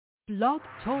Blog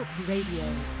Talk Radio.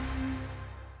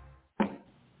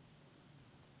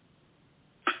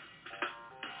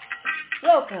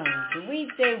 Welcome to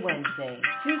Weedsday Wednesday,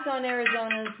 Tucson,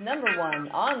 Arizona's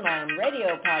 #1 online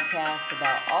radio podcast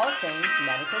about all things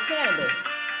medical cannabis.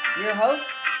 Your host,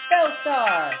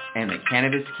 Bellstar, and the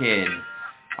Cannabis Kid.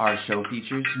 Our show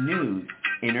features news,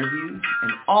 interviews,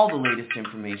 and all the latest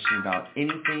information about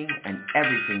anything and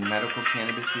everything medical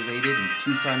cannabis related in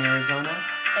Tucson, Arizona,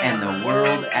 and the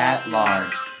world at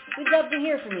large. We'd love to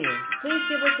hear from you. Please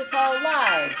give us a call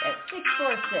live at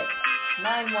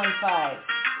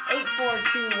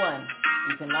 646-915-8421.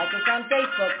 You can like us on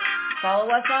Facebook, follow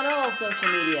us on all social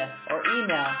media, or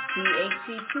email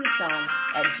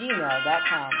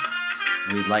thctucson@gmail.com.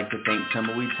 We'd like to thank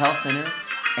Tumbleweeds Health Center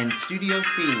and Studio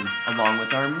C, along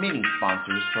with our many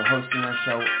sponsors, for hosting our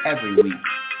show every week.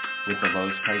 With the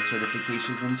lowest price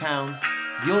certifications in town,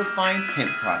 you'll find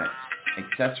hemp products,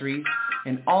 accessories,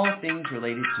 and all things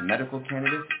related to medical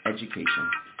cannabis education.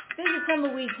 Visit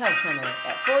Tumbleweeds Health Center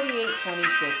at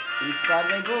 4826 East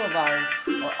Broadway Boulevard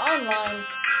or online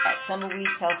at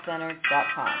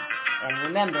tumbleweedshealthcenter.com. And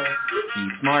remember, be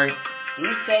smart,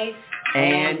 be safe,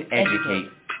 and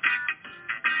educate.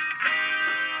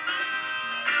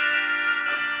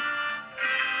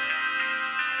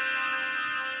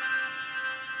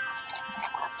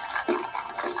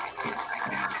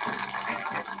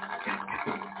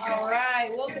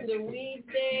 Welcome to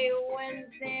Weedsday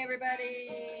Wednesday,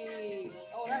 everybody.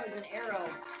 Oh, that was an arrow.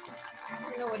 I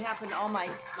don't know what happened. All my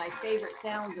favorite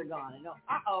sounds are gone. I don't.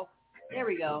 Uh-oh. There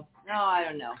we go. No, I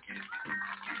don't know.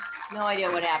 No idea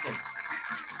what happened.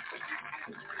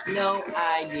 No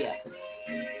idea.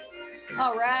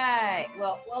 All right.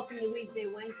 Well, welcome to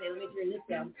Weedsday Wednesday. Let me turn this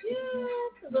down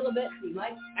just a little bit so you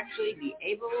might actually be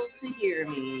able to hear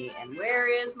me. And where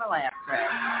is my laugh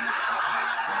track?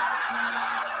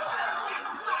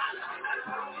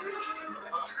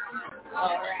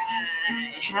 All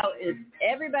right. How is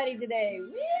everybody today?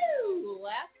 Woo!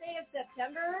 Last day of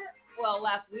September. Well,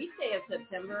 last weekday of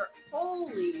September.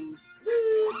 Holy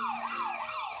woo!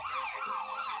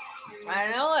 I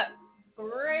know it.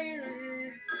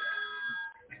 Crazy.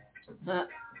 Got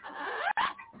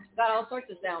all sorts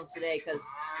of sounds today because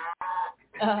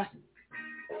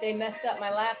they messed up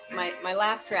my laugh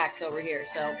tracks over here.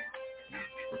 So I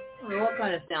don't know what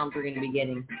kind of sounds we're going to be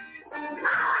getting.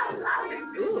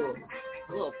 Ooh.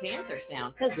 A little panther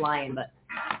sound. It says lion, but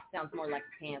it sounds more like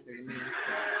a panther to me.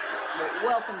 But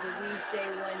welcome to Weedsday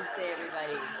Wednesday,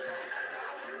 everybody.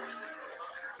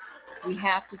 We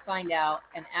have to find out,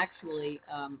 and actually,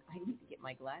 I need to get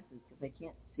my glasses because I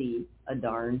can't see a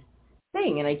darn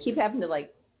thing, and I keep having to,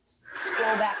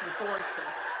 scroll back and forth to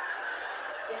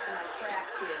get my track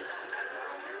here.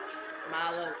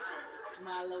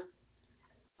 Milo.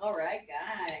 All right,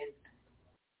 guys.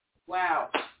 Wow.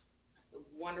 The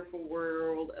wonderful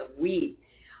world of weed.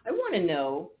 I want to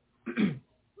know, I'm going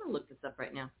to look this up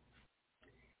right now.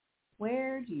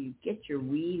 Where do you get your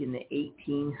weed in the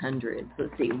 1800s?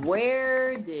 Let's see.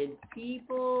 Where did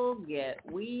people get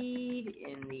weed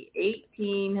in the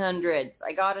 1800s?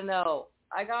 I got to know.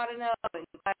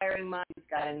 Inquiring minds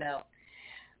got to know.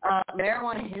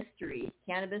 Marijuana history.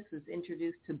 Cannabis was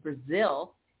introduced to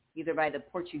Brazil either by the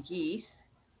Portuguese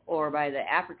or by the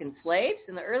African slaves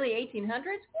in the early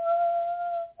 1800s.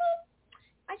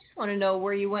 I just want to know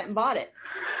where you went and bought it.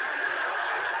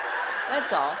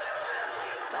 That's all.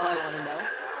 That's all I want to know.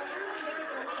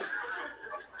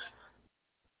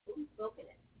 Who's smoking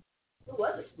it? Who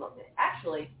was it smoking it?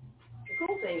 Actually, the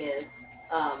cool thing is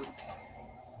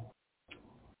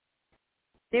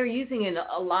they were using it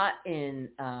a lot in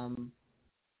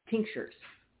tinctures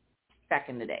back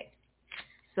in the day.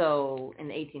 So in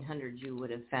the 1800s, you would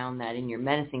have found that in your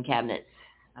medicine cabinets.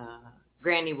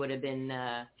 Granny would have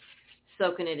been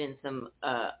soaking it in some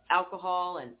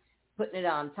alcohol and putting it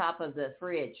on top of the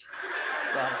fridge.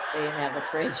 Well, they didn't have a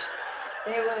fridge.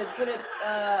 They would have put it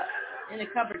in a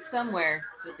cupboard somewhere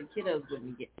so the kiddos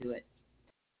wouldn't get to it.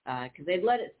 Because they'd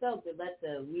let it soak. They'd let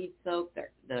the weed soak,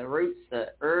 the roots,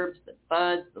 the herbs, the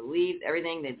buds, the leaves,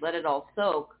 everything. They'd let it all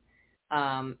soak.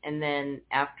 And then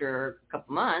after a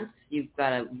couple months, you've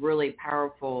got a really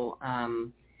powerful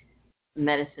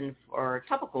medicine for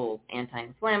topical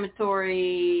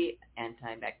anti-inflammatory,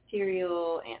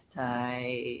 antibacterial,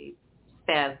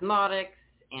 anti-spasmodics,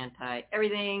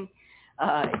 anti-everything.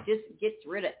 It just gets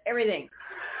rid of everything.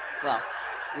 Well,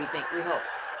 we hope.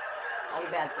 All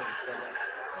the bad things go away.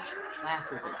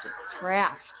 Glasses are just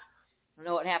trashed. I don't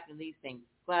know what happened to these things.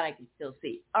 Glad I can still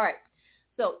see. All right.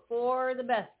 So for the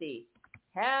bestie,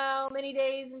 how many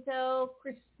days until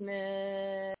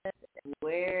Christmas?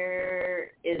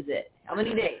 Where is it? How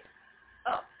many days?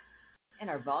 Oh, And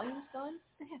our volume's gone?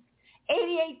 What the heck?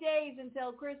 88 days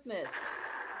until Christmas.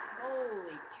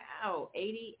 Holy cow.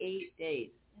 88 days.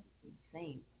 That's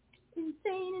insane.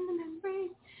 Insane in the membrane.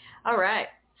 All right.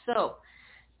 So,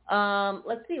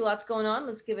 let's see. Lots going on.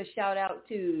 Let's give a shout out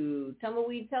to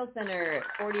Tumbleweeds Health Center at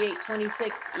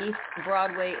 4826 East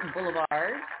Broadway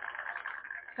Boulevard.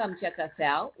 Come check us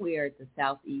out. We are at the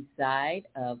southeast side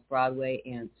of Broadway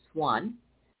and Swan.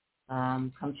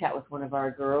 Come chat with one of our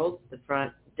girls at the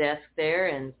front desk there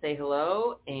and say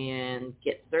hello and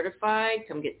get certified.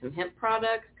 Come get some hemp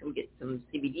products. Come get some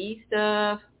CBD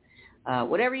stuff.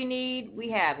 Whatever you need, we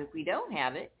have. If we don't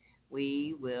have it,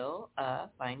 we will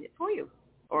find it for you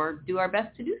or do our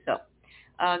best to do so.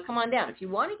 Come on down. If you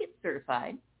want to get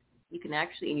certified, you can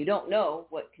actually, and you don't know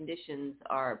what conditions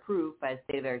are approved by the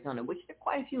state of Arizona, which there are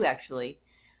quite a few actually.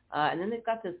 And then they've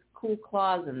got this cool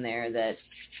clause in there that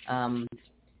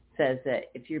says that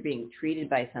if you're being treated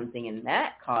by something and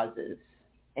that causes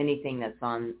anything that's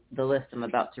on the list I'm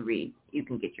about to read, you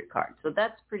can get your card. So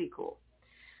that's pretty cool.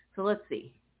 So let's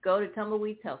see. Go to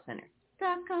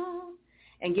tumbleweedshealthcenter.com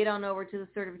and get on over to the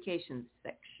certifications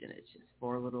section. It's just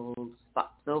 4 little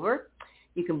spots over.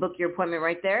 You can book your appointment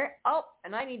right there. Oh,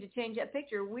 and I need to change that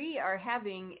picture. We are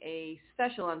having a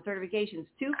special on certifications,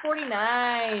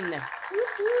 $249.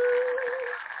 Woo-hoo.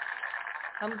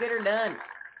 Come get her done.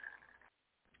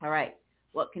 All right.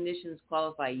 What conditions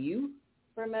qualify you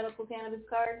for a medical cannabis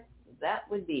card? That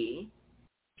would be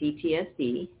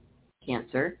PTSD,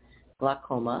 cancer,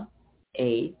 glaucoma,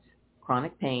 AIDS,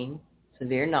 chronic pain,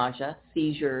 severe nausea,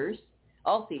 seizures,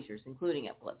 all seizures, including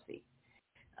epilepsy,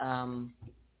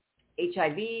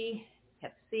 HIV,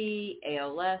 Hep C,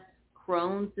 ALS,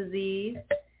 Crohn's disease,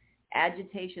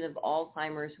 agitation of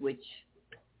Alzheimer's, which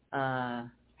I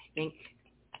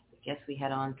guess we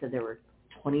had on, so there were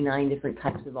 29 different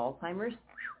types of Alzheimer's.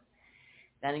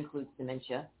 That includes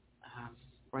dementia.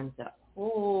 Runs that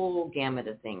whole gamut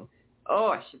of things. Oh,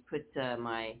 I should put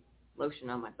my lotion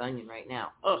on my bunion right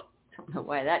now. Oh, don't know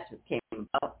why that just came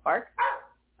out. Bark?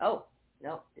 Oh,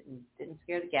 no, didn't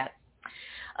scare the cat.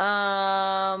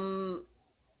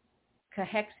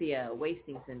 Cachexia,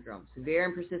 wasting syndrome, severe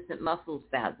and persistent muscle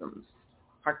spasms,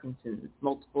 Parkinson's,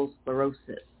 multiple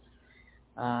sclerosis,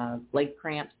 leg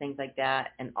cramps, things like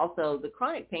that. And also the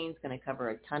chronic pain is going to cover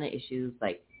a ton of issues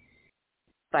like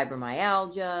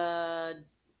fibromyalgia,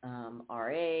 RA,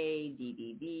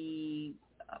 DDD,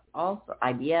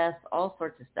 IBS, all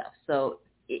sorts of stuff. So,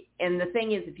 and the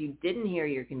thing is, if you didn't hear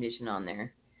your condition on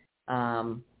there,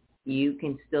 you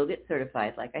can still get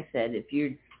certified. Like I said, if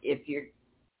you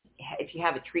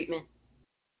have a treatment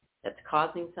that's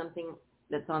causing something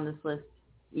that's on this list,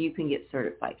 you can get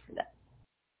certified for that.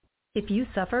 If you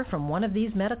suffer from one of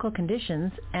these medical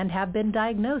conditions and have been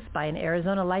diagnosed by an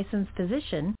Arizona licensed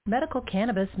physician, medical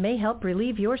cannabis may help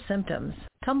relieve your symptoms.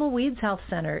 Tumbleweeds Health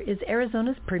Center is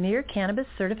Arizona's premier cannabis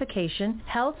certification,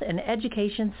 health, and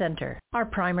education center. Our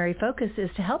primary focus is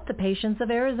to help the patients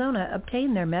of Arizona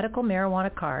obtain their medical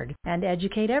marijuana card and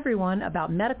educate everyone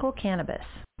about medical cannabis.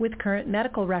 With current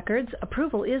medical records,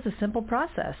 approval is a simple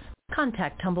process.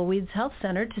 Contact Tumbleweeds Health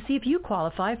Center to see if you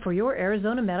qualify for your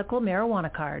Arizona medical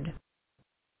marijuana card.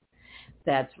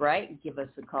 That's right. Give us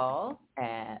a call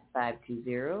at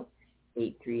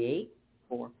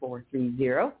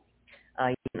 520-838-4430.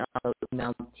 You can also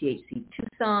email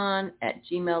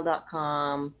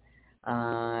thctucson@gmail.com.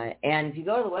 And if you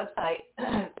go to the website,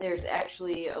 there's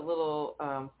actually a little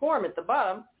form at the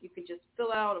bottom. You could just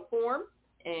fill out a form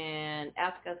and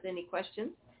ask us any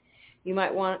questions you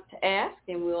might want to ask,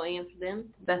 and we'll answer them to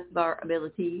the best of our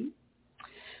abilities.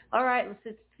 All right, let's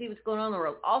see what's going on in the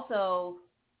world. Also,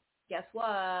 guess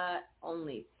what?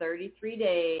 Only 33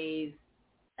 days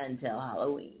until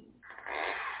Halloween.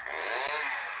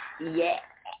 Yeah,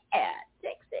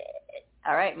 Texas.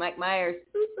 All right, Mike Myers.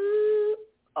 Ooh.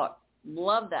 Oh,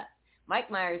 love that. Mike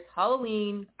Myers'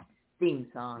 Halloween theme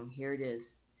song. Here it is.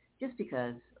 Just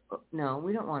because, no,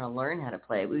 we don't want to learn how to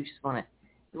play. We just want to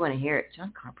hear it.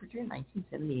 John Carpenter,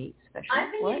 1978 special.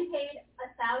 I've been getting paid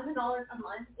 $1,000 a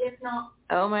month, if not.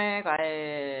 Oh my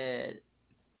God.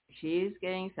 She's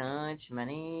getting so much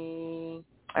money.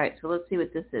 All right, so let's see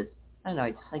what this is. I don't know.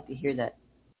 I just like to hear that.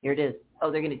 Here it is. Oh,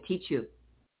 they're going to teach you.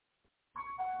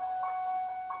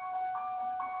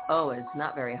 Oh, it's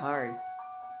not very hard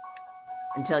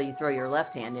until you throw your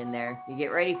left hand in there. You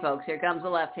get ready, folks. Here comes the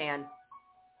left hand.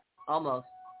 Almost.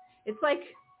 It's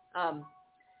like,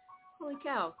 holy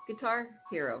cow, Guitar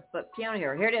Hero, but Piano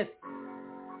Hero. Here it is.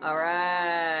 All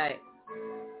right.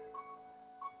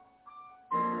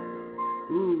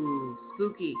 Ooh,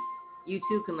 spooky. You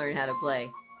too can learn how to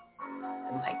play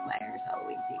the Mike Myers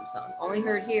Halloween theme song. Only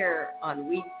heard here on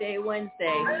Weedsday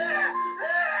Wednesday.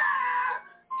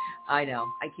 I know.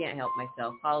 I can't help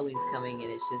myself. Halloween's coming,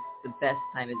 and it's just the best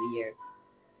time of the year.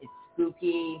 It's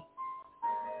spooky.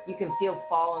 You can feel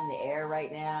fall in the air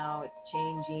right now. It's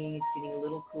changing. It's getting a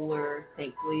little cooler.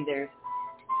 Thankfully, there's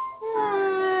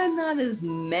not as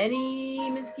many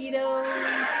mosquitoes.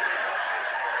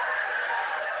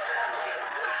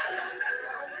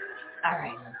 All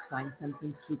right, let's find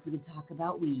something spooky to talk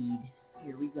about weed.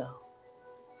 Here we go.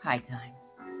 High time.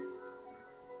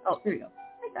 Oh, there you go.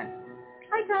 High time.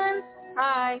 High time.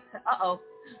 Hi. Uh-oh.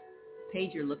 The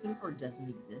page you're looking for doesn't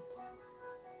exist.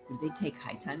 Did they take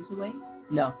high times away?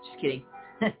 No, just kidding.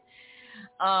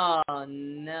 Oh,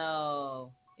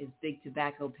 no. Is big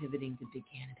tobacco pivoting to big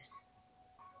cannabis?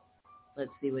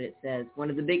 Let's see what it says. One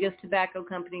of the biggest tobacco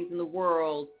companies in the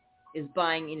world is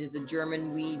buying into the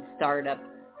German weed startup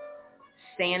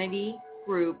Sanity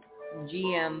Group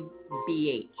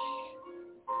GmbH.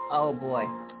 Oh, boy.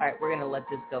 All right, we're going to let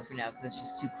this go for now because it's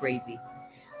just too crazy.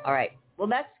 All right. Well,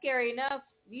 that's scary enough.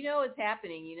 You know what's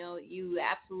happening. You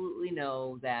absolutely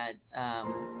know that.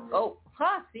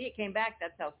 See, it came back.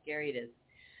 That's how scary it is.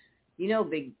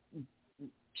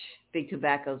 Big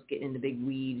tobacco's getting into big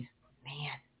weed.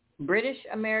 Man. British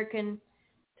American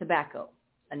Tobacco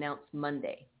announced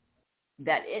Monday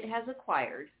that it has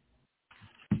acquired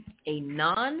a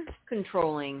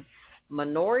non-controlling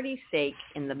minority stake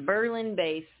in the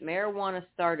Berlin-based marijuana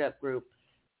startup group,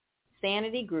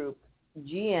 Sanity Group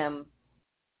GmbH.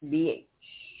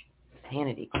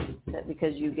 Sanity Group. Is that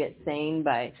because you get sane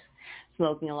by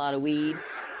smoking a lot of weed?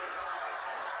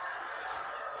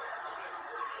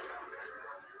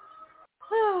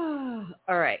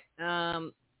 All right.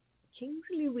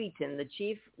 Kingsley Wheaton, the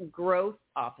chief growth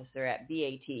officer at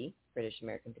BAT, British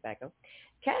American Tobacco,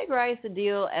 categorized the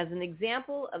deal as an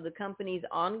example of the company's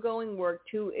ongoing work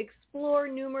to explore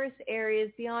numerous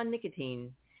areas beyond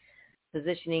nicotine,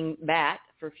 positioning BAT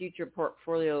for future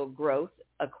portfolio growth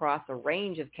across a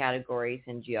range of categories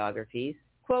and geographies.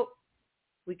 Quote,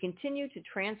 "We continue to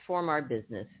transform our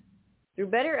business through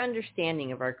better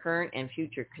understanding of our current and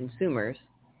future consumers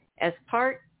as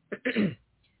part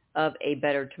of a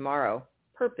better tomorrow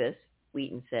purpose,"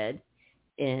 Wheaton said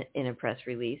in a press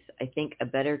release. I think a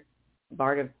better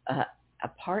part of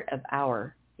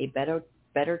our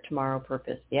better tomorrow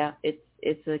purpose. Yeah,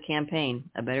 it's a campaign,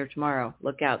 a better tomorrow.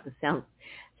 Look out! This sounds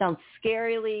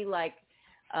scarily like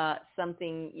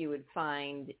something you would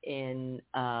find in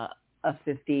a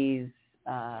 50s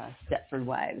Stepford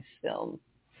Wives film.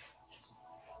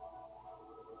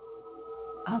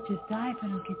 I'll just die if I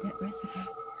don't get that recipe.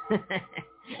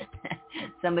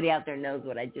 Somebody out there knows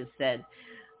what I just said.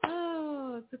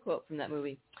 Oh, it's a quote from that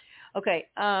movie. Okay.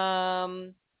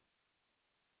 A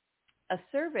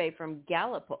survey from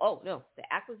Gallup. Oh, no. The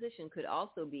acquisition could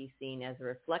also be seen as a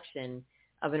reflection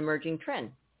of an emerging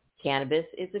trend. Cannabis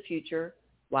is the future,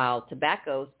 while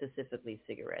tobacco, specifically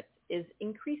cigarettes, is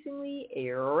increasingly a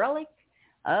relic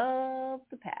of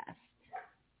the past.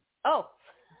 Oh.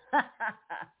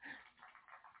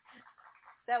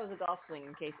 That was a golf swing,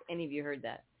 in case any of you heard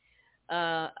that.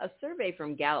 A survey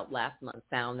from Gallup last month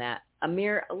found that a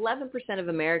mere 11% of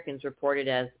Americans reported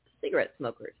as cigarette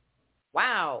smokers.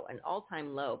 Wow, an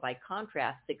all-time low. By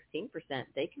contrast, 16%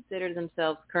 they consider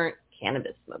themselves current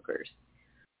cannabis smokers.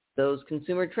 Those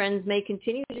consumer trends may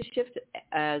continue to shift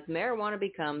as marijuana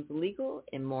becomes legal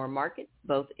in more markets,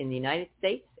 both in the United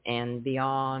States and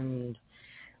beyond.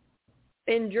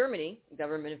 In Germany,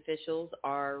 government officials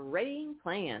are readying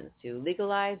plans to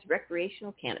legalize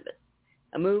recreational cannabis,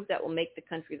 a move that will make the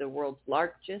country the world's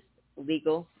largest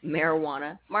legal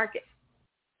marijuana market.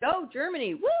 Go,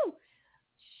 Germany! Woo!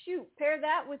 Shoot, pair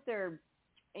that with their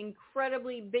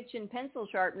incredibly bitchin' pencil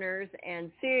sharpeners,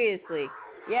 and seriously,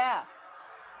 yeah,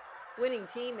 winning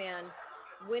team, man.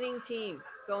 Winning team.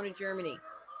 Going to Germany.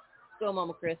 Go,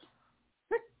 Mama Chris.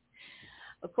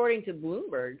 According to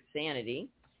Bloomberg Sanity,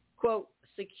 quote,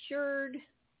 secured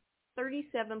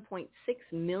 $37.6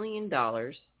 million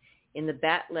in the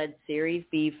BAT-led Series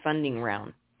B funding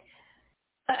round,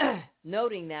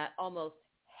 noting that almost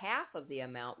half of the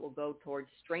amount will go towards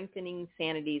strengthening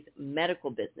Sanity's medical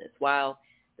business, while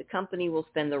the company will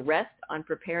spend the rest on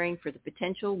preparing for the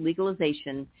potential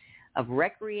legalization of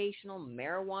recreational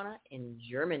marijuana in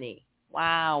Germany.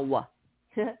 Wow.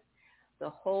 The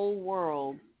whole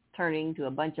world turning to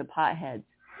a bunch of potheads.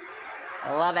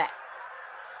 I love it.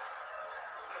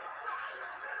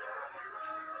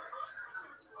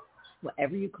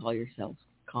 Whatever you call yourselves,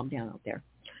 calm down out there.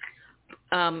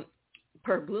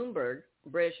 Per Bloomberg,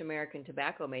 British American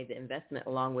Tobacco made the investment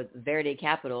along with Verde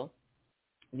Capital,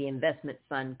 the investment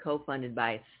fund co-funded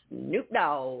by Snoop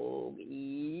Dogg.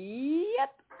 Yep.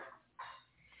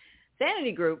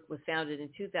 Sanity Group was founded in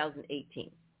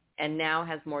 2018 and now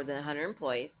has more than 100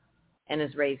 employees and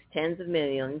has raised tens of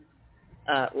millions,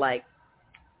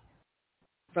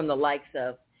 from the likes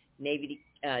of Navy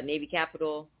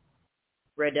Capital,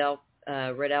 Red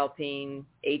Alpine,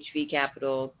 HV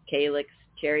Capital, Calyx,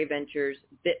 Cherry Ventures,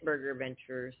 Bitburger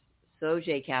Ventures,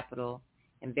 Sojay Capital,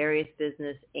 and various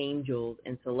business angels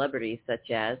and celebrities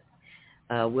such as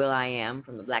Will.i.am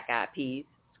from the Black Eyed Peas,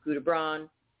 Scooter Braun,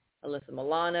 Alyssa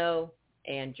Milano,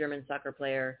 and German soccer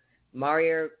player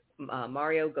Mario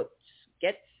Götze.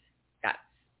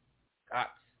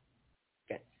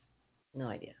 No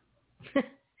idea.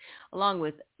 Along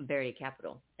with Verity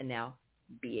Capital and now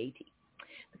BAT.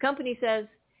 The company says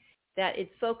that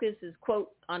its focus is,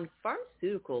 quote, on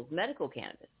pharmaceuticals, medical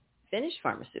cannabis, finished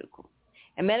pharmaceuticals,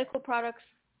 and medical products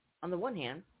on the one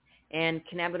hand, and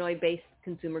cannabinoid-based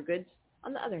consumer goods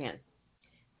on the other hand.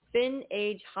 Finn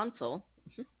Age Hansel,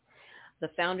 the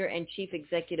founder and chief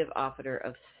executive officer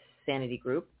of Sanity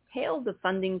Group, hailed the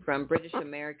funding from British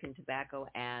American Tobacco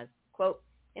as, quote,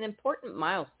 an important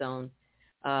milestone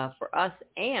for us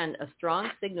and a strong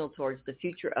signal towards the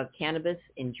future of cannabis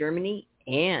in Germany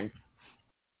and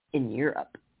in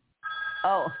Europe.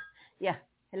 Oh, yeah.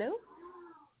 Hello?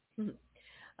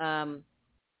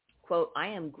 Quote, I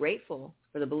am grateful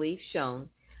for the belief shown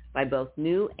by both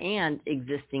new and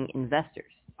existing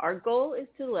investors. Our goal is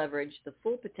to leverage the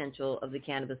full potential of the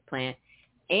cannabis plant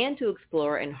and to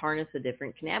explore and harness the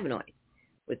different cannabinoids.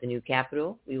 With the new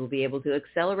capital, we will be able to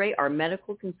accelerate our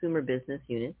medical consumer business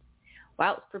units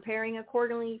whilst preparing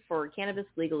accordingly for cannabis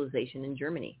legalization in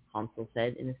Germany, Hansel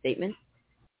said in a statement.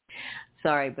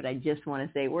 Sorry, but I just want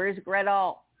to say, where's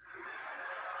Gretel?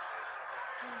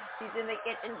 She's in the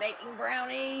kitchen baking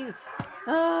brownies.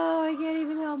 Oh, I can't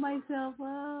even help myself.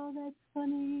 Oh, that's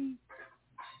funny.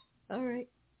 All right.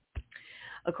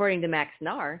 According to Max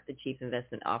Nahr, the chief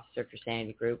investment officer for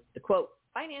Sanity Group, the, quote,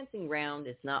 financing round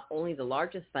is not only the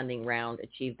largest funding round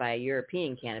achieved by a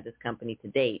European cannabis company to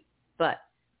date, but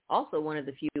also one of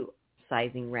the few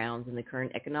sizing rounds in the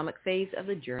current economic phase of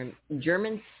the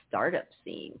German startup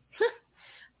scene.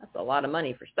 That's a lot of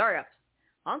money for startups.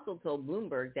 Hansel told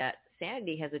Bloomberg that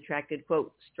Sanity has attracted,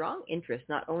 quote, strong interest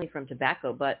not only from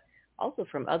tobacco, but also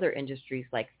from other industries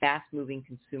like fast-moving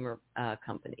consumer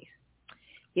companies.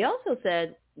 He also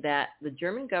said that the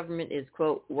German government is,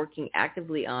 quote, working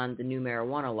actively on the new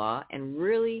marijuana law and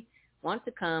really wants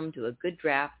to come to a good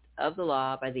draft of the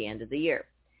law by the end of the year.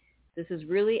 This is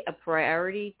really a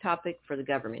priority topic for the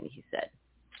government, he said.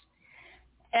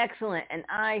 Excellent. And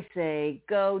I say,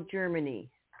 go Germany.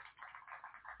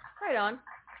 Right on.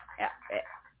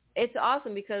 It's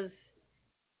awesome because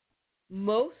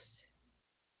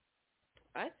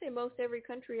I'd say most every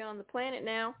country on the planet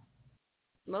now,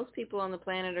 most people on the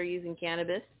planet are using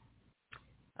cannabis.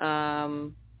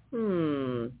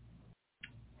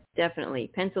 Definitely.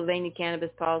 Pennsylvania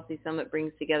Cannabis Policy Summit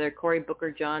brings together Cory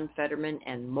Booker, John Fetterman,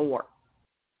 and more.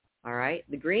 All right.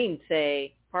 The Greens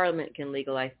say Parliament can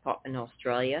legalize pot in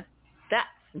Australia. That's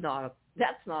not a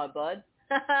bud.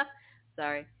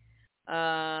 Sorry.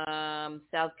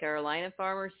 South Carolina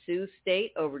farmer sues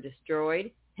state over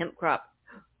destroyed hemp crop.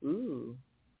 Ooh.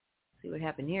 See what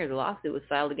happened here. The lawsuit was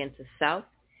filed against the South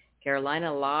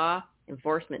Carolina Law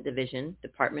Enforcement Division,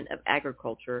 Department of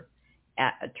Agriculture,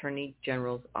 at Attorney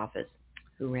General's office,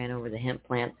 who ran over the hemp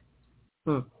plants.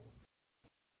 A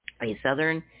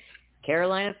Southern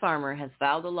Carolina farmer has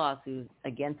filed a lawsuit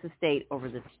against the state over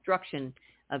the destruction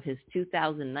of his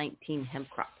 2019 hemp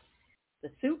crop. The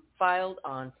suit, filed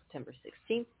on September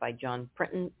 16th by John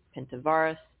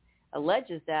Pentavaris,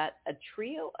 alleges that a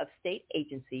trio of state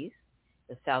agencies,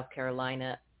 the South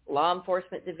Carolina Law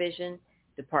Enforcement Division,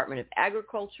 Department of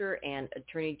Agriculture, and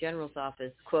Attorney General's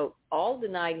office, quote, all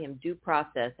denied him due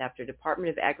process after Department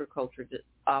of Agriculture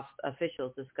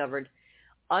officials discovered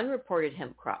unreported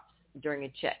hemp crops during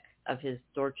a check of his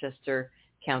Dorchester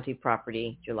County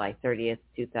property, July 30th,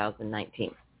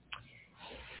 2019.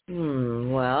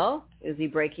 Well, is he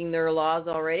breaking their laws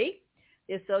already?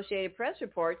 The Associated Press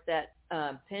reports that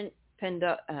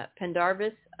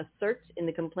Pendarvis asserts in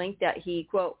the complaint that he,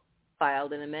 quote,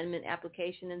 filed an amendment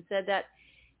application and said that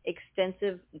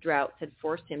extensive droughts had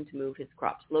forced him to move his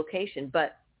crop's location.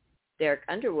 But Derek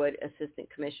Underwood, Assistant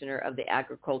Commissioner of the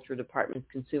Agriculture Department's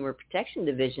Consumer Protection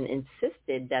Division,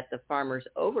 insisted that the farmer's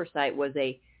oversight was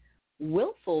a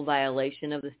willful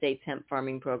violation of the state's hemp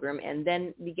farming program and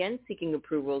then began seeking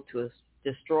approval to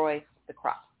destroy the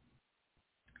crop.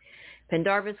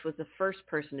 Pendarvis was the first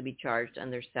person to be charged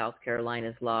under South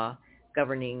Carolina's law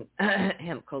governing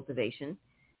hemp cultivation.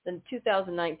 The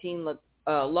 2019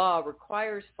 law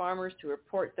requires farmers to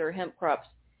report their hemp crops,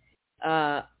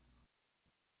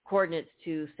 coordinates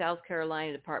to South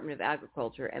Carolina Department of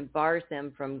Agriculture and bars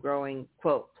them from growing,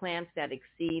 quote, plants that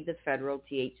exceed the federal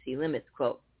THC limits,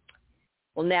 quote.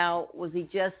 Well, now, was he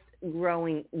just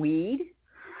growing weed?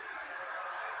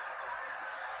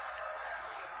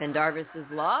 Pendarvis's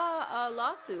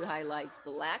lawsuit highlights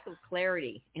the lack of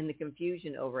clarity and the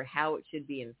confusion over how it should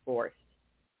be enforced.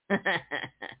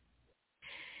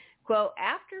 Quote,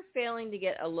 after failing to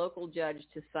get a local judge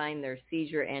to sign their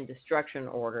seizure and destruction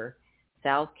order,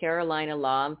 South Carolina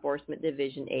Law Enforcement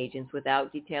Division agents,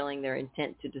 without detailing their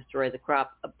intent to destroy the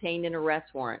crop, obtained an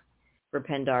arrest warrant for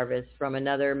Pendarvis from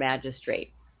another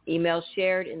magistrate. Emails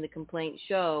shared in the complaint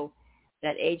show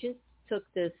that agents took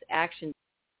this action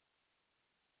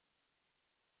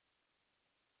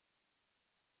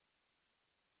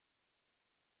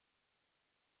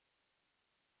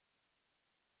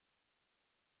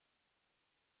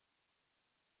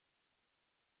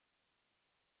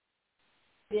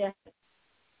Yeah.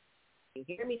 You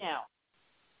hear me now?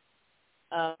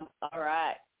 All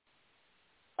right.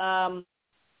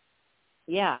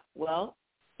 Yeah, well,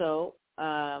 so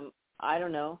I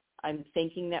don't know. I'm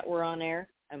thinking that we're on air.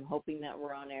 I'm hoping that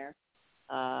we're on air.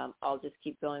 I'll just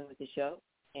keep going with the show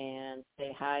and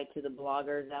say hi to the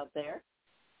bloggers out there.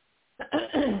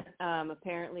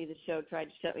 Apparently the show tried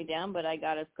to shut me down, but I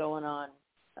got us going on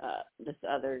this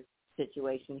other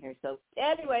situation here. So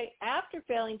anyway, after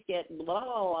failing to get blah,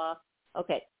 blah, blah.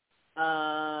 Okay.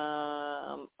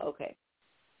 Okay.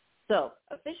 So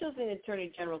officials in the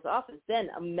Attorney General's office then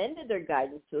amended their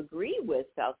guidance to agree with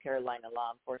South Carolina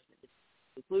law enforcement to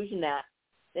the conclusion that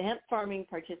the hemp farming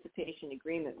participation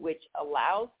agreement, which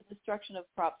allows the destruction of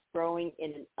crops growing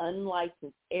in an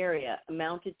unlicensed area,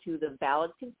 amounted to the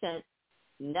valid consent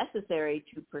necessary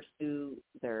to pursue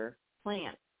their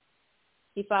plan.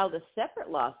 He filed a separate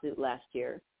lawsuit last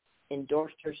year in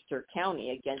Dorchester County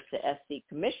against the SC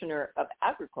Commissioner of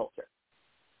Agriculture.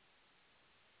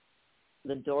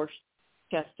 The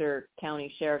Dorchester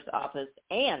County Sheriff's Office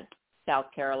and South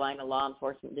Carolina Law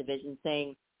Enforcement Division,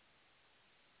 saying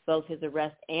both his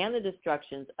arrest and the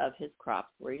destructions of his crops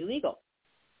were illegal.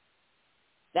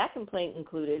 That complaint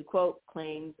included, quote,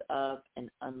 claims of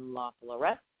an unlawful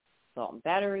arrest, assault and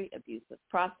battery, abuse of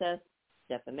process,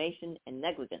 defamation, and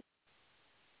negligence.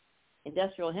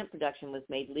 Industrial hemp production was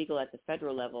made legal at the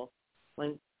federal level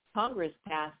when Congress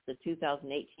passed the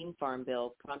 2018 Farm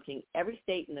Bill, prompting every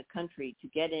state in the country to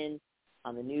get in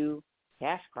on the new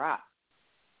cash crop.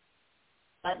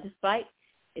 But despite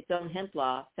its own hemp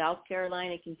law, South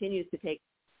Carolina continues to take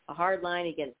a hard line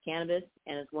against cannabis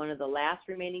and is one of the last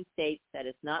remaining states that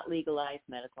has not legalized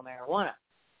medical marijuana.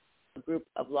 A group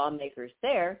of lawmakers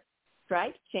there tried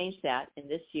to change that in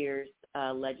this year's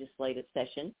legislative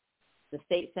session. The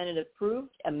state Senate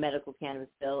approved a medical cannabis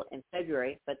bill in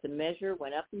February, but the measure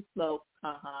went up in smoke,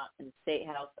 in the State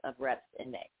House of Reps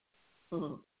in May.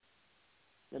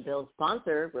 The bill's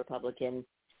sponsor, Republican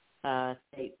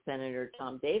State Senator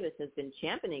Tom Davis, has been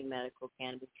championing medical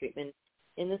cannabis treatment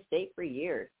in the state for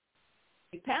years.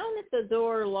 If you pound at the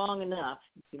door long enough,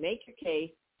 if you make your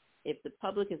case, if the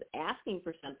public is asking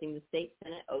for something, the state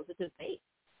Senate owes it to faith,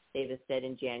 Davis said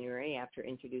in January after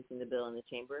introducing the bill in the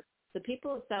chamber. The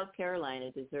people of South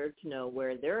Carolina deserve to know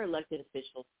where their elected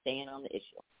officials stand on the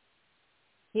issue.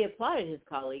 He applauded his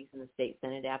colleagues in the state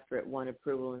Senate after it won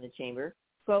approval in the chamber.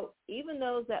 Quote, even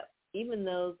those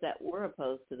that were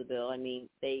opposed to the bill, I mean,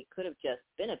 they could have just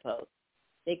been opposed.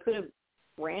 They could have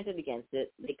ranted against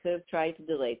it. They could have tried to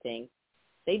delay things.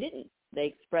 They didn't. They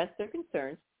expressed their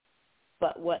concerns,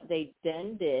 but what they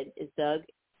then did is dug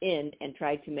in and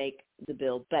tried to make the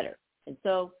bill better. And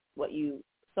so what you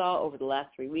saw over the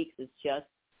last 3 weeks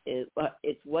it's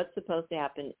what's supposed to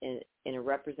happen in a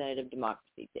representative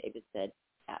democracy, David said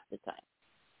at the time.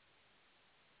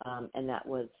 And that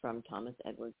was from Thomas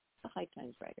Edwards, a High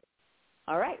Times writer.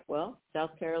 All right, well,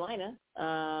 South Carolina.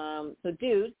 So,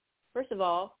 dude, first of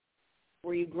all,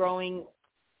 were you growing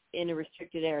in a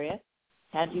restricted area?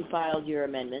 Had you filed your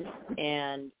amendment?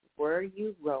 And were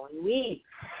you growing weed?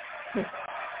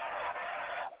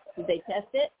 Did they test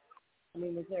it? I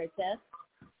mean, was there a test?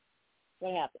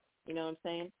 What happened? You know what I'm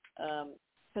saying?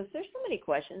 Because there's so many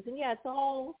questions, and yeah, it's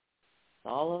all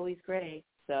always gray.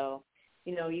 So,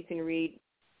 you know, you can read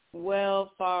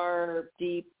well, far,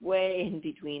 deep, way in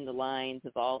between the lines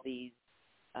of all these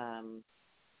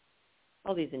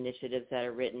initiatives that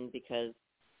are written, because,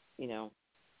 you know,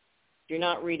 you're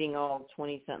not reading all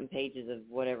 20-something pages of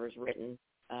whatever's written.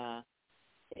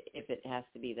 If it has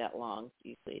to be that long,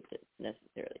 usually it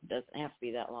necessarily doesn't have to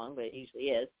be that long, but it usually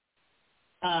is.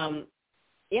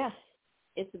 Yeah,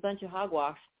 it's a bunch of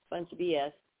hogwash, a bunch of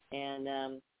BS,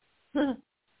 and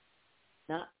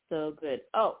not so good.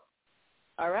 Oh,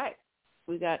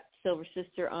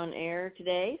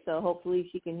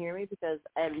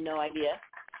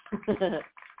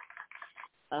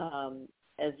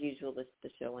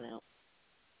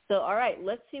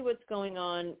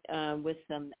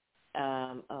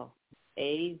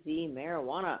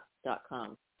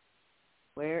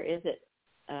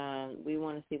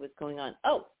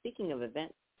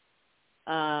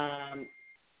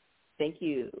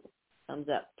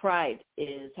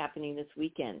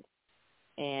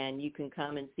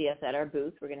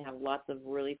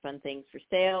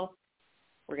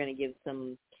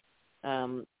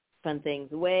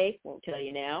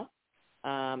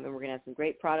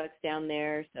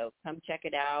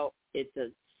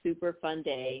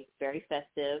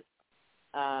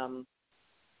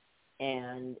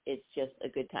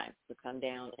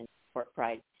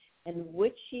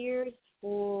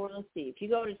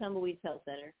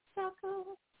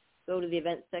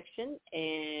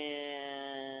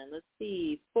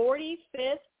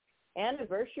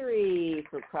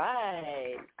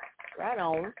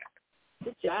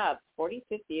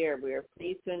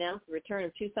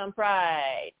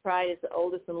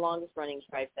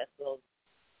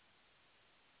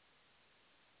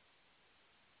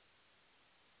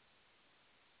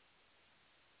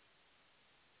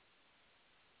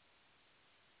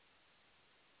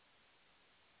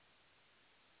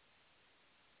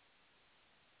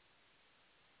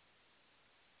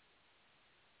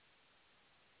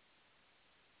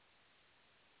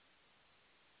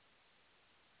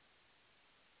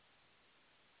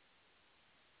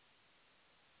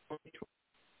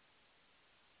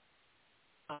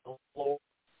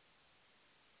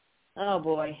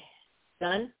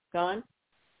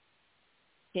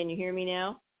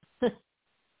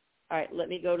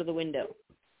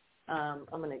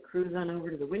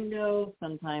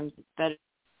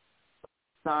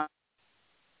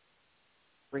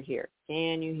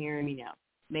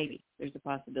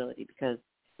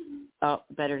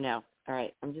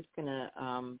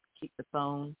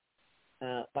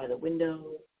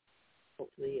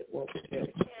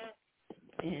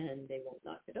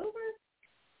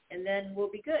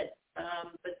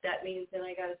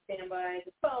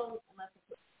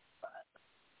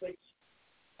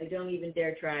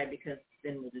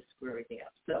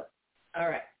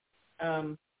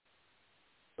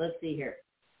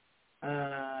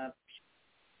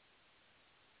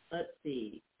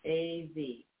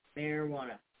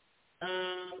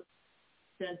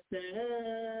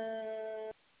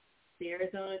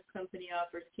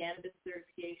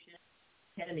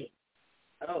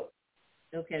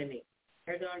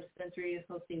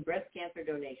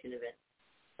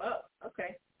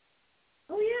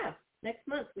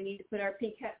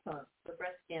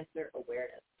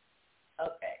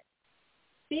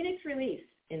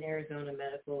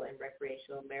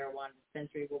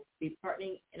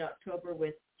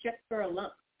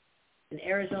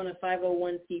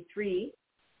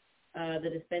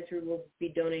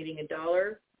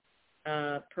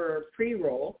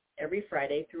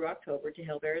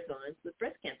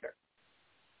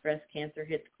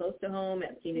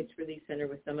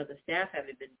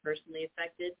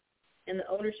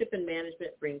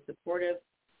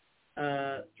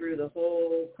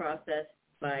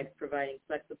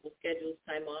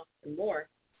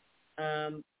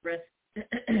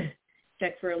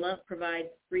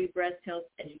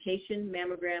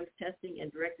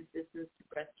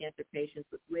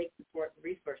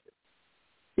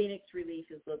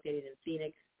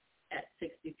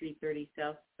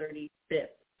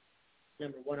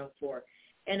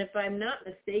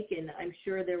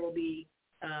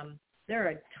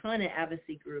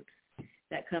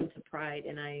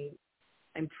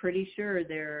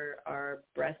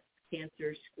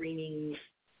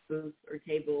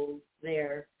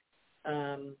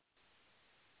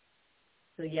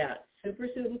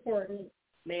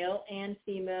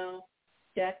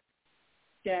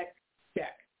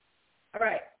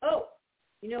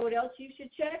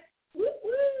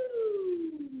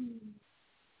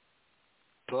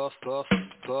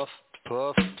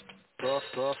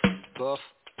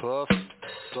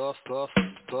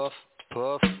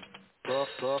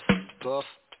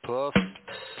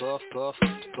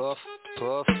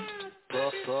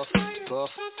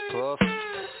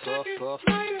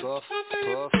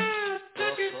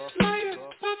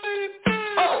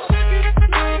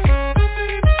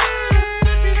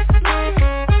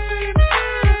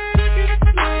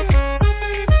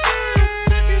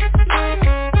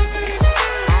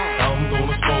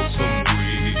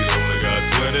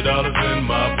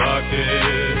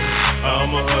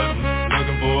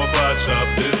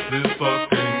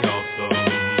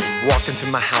 into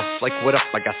my house like, what up,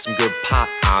 I got some good pot.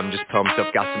 I'm just pumped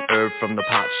up, got some herb from the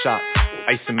pot shop.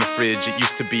 Ice in my fridge, it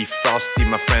used to be frosty.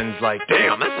 My friends like,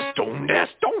 damn, that's a stoned-ass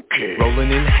donkey.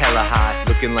 Rolling in hella high,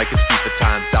 looking like it's FIFA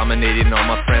time. Dominating all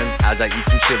my friends as I eat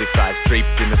some chili fries.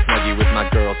 Draped in a Snuggie with my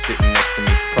girl sitting next to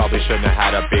me. Probably shouldn't have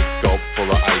had a big gulp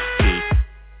full of iced tea.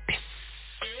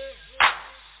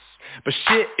 But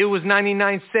shit, it was 99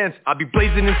 cents. I'll be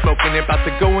blazing and smoking it, about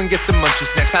to go and get some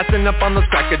munchies next. Passing up on those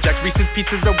Cracker Jacks, Reese's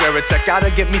Pieces of where it's at. Gotta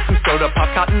get me some soda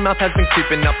pop, Cottonmouth has been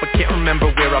creeping up, but can't remember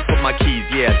where I put my keys.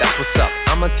 Yeah, that's what's up.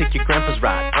 I'ma take your grandpa's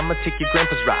ride, I'ma take your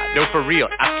grandpa's ride. No, for real,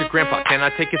 ask your grandpa, can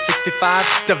I take a 65?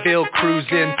 Seville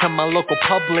cruising to my local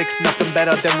Publix. Nothing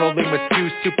better than rolling with two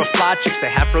super fly chicks.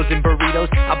 They have frozen burritos,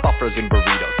 I bought frozen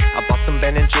burritos. I bought some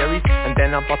Ben and Jerry's, and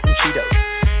then I bought some Cheetos.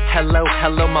 Hello,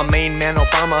 my main man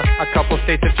Obama. A couple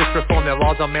states have just reformed their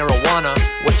laws on marijuana.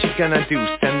 What you gonna do,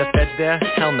 send the feds there?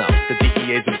 Hell no, the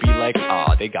DEAs would be like,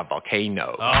 aw, they got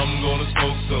volcanoes. I'm gonna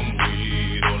smoke some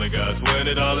weed, only got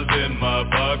 $20 in my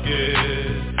pocket.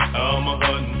 I'm a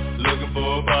hunting, looking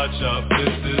for a pot shop, this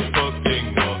is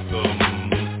fucking awesome.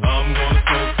 I'm gonna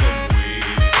smoke some weed,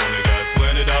 only got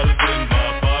 $20 in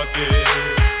my pocket.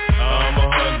 I'm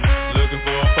a hunting, looking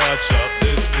for a pot shop,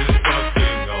 this is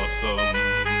fucking awesome.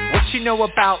 What you know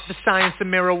about the science of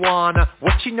marijuana?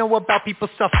 What you know about people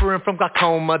suffering from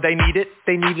glaucoma? They need it,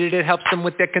 it helps them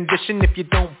with their condition. If you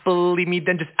don't believe me,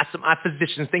 then just ask some eye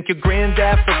physicians. Thank your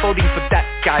granddad for voting for that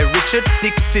guy. Richard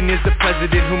Nixon is the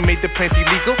president who made the plant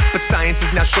illegal, but science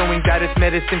is now showing that it's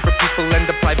medicine for people, and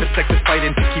the private sector's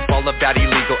fighting to keep all of that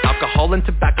illegal. Alcohol and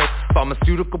tobacco,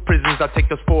 pharmaceutical prisons. I'll take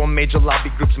those 4 major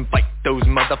lobby groups and fight those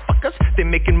motherfuckers. They're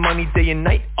making money day and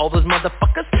night, all those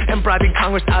motherfuckers, and bribing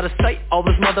Congress out of sight, all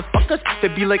those motherfuckers.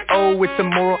 They'd be like, oh, it's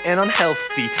immoral and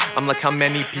unhealthy. I'm like, how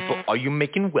many people are you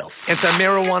making wealthy?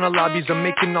 Anti-marijuana lobbies are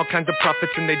making all kinds of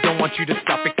profits, and they don't want you to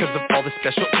stop it because of all the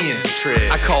special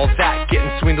interest. I call that getting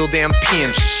swindled and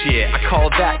pimped shit. I call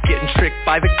that getting tricked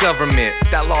by the government.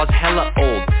 That law's hella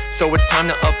old, so it's time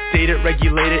to update it,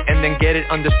 regulate it, and then get it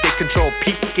under state control.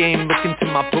 Peak game, look into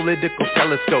my political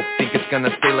telescope. Think it's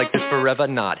gonna stay like this forever?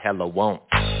 Not hella won't.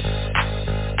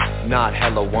 Not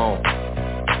hella won't.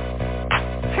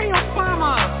 Hey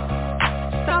Obama,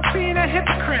 stop being a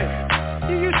hypocrite.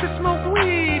 You used to smoke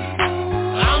weed,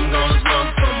 fool. I'm gonna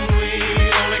smoke some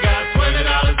weed, only got $20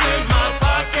 in my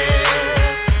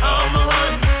pocket. I'm a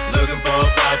hunting, looking for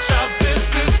a pot shop, this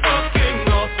is fucking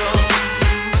awesome.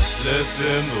 Let's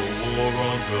end the war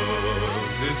on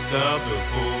drugs, it's time to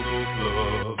pull the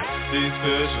plug. These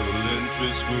special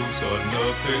interest groups are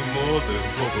nothing more than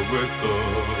corporate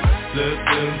thugs. Let's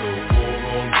end the war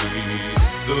on weed,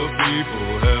 the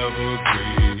people have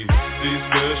agreed. These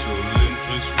special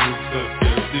interest groups have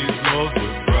kept these laws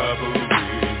with bribery.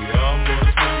 I'm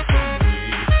gonna smoke some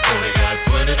weed, only got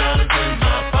 $20 in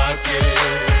my pocket.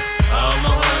 I'm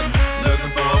a hunting,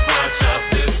 looking for a pot shop,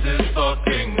 this is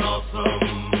fucking awesome.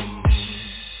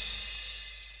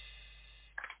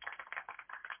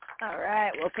 All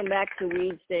right, welcome back to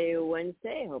Weedsday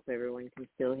Wednesday. Hope everyone can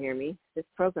still hear me. This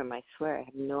program, I swear, I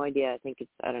have no idea. I think it's,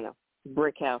 I don't know,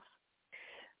 Brick House.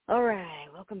 All right,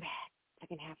 welcome back.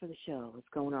 Second half of the show. What's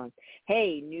going on?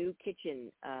 Hey, new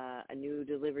kitchen, a new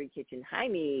delivery kitchen,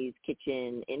 Jaime's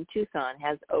Kitchen in Tucson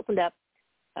has opened up,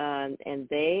 and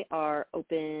they are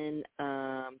open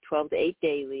 12 to 8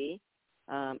 daily,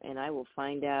 and I will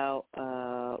find out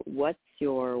what's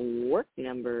your work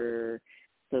number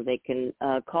so they can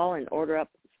call and order up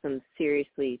some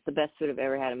seriously, it's the best food I've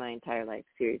ever had in my entire life.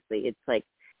 Seriously,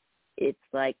 it's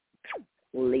like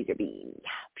laser beam.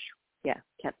 Yeah,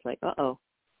 Cat's like, uh-oh,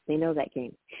 they know that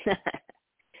game.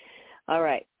 All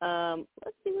right,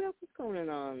 let's see what else is going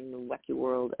on in the wacky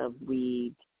world of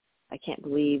weed. I can't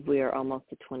believe we are almost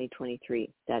to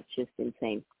 2023. That's just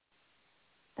insane.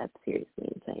 That's seriously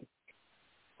insane.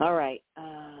 All right,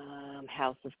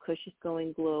 House of Kush is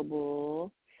going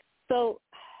global. So,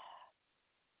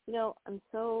 you know,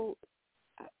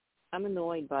 I'm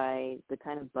annoyed by the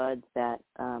kind of buds that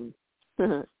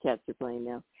cats are playing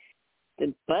now.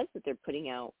 The buds that they're putting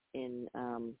out in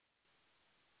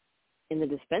the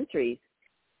dispensaries,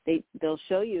 they'll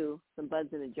show you some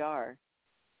buds in a jar.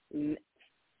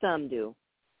 Some do,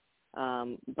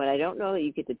 but I don't know that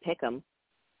you get to pick them.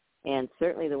 And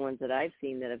certainly the ones that I've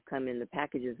seen that have come in the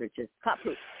packages are just hot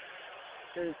poops.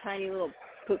 There's tiny little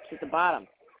poops at the bottom.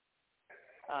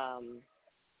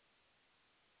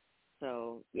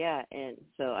 So yeah, and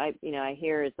so I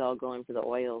hear it's all going for the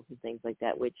oils and things like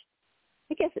that, which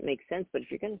I guess it makes sense. But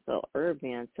if you're going to sell herb,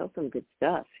 man, sell some good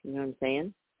stuff. You know what I'm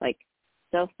saying? Like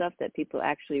sell stuff that people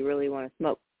actually really want to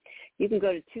smoke. You can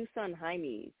go to Tucson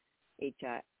Jaime's,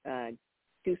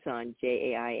 Tucson,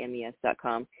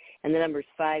 JAIMES.com. And the number is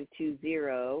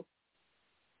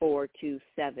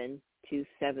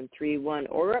 520-427-2731.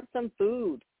 Order up some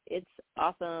food. It's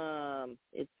awesome.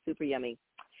 It's super yummy.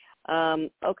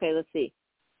 Okay, let's see.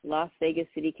 Las Vegas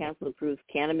City Council approves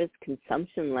cannabis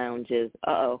consumption lounges.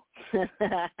 Uh-oh.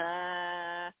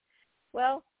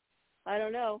 Well, I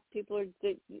don't know.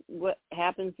 What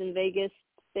happens in Vegas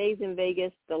stays in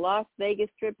Vegas. The Las Vegas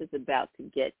Strip is about to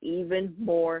get even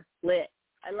more lit.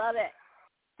 I love it.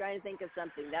 Trying to think of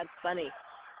something. That's funny.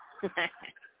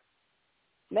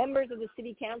 Members of the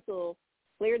City Council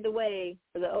cleared the way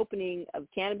for the opening of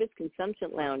cannabis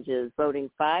consumption lounges, voting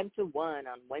 5-1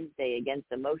 on Wednesday against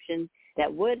a motion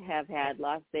that would have had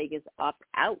Las Vegas opt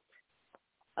out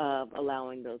of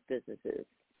allowing those businesses.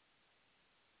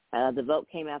 The vote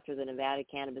came after the Nevada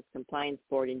Cannabis Compliance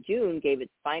Board in June gave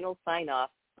its final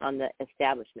sign-off on the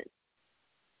establishment.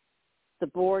 The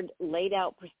board laid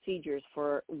out procedures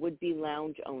for would-be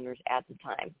lounge owners at the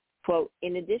time. Quote,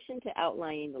 in addition to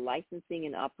outlining the licensing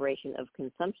and operation of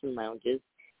consumption lounges,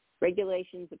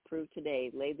 regulations approved today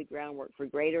laid the groundwork for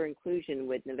greater inclusion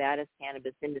with Nevada's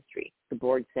cannabis industry, the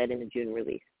board said in a June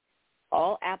release.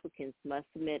 All applicants must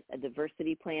submit a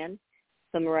diversity plan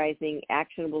summarizing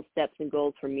actionable steps and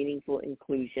goals for meaningful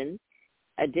inclusion.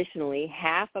 Additionally,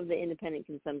 half of the independent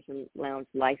consumption lounge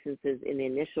licenses in the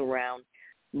initial round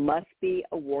must be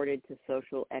awarded to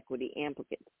social equity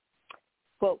applicants.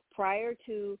 Quote, prior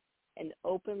to an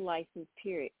open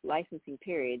licensing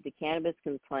period, the Cannabis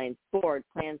Compliance Board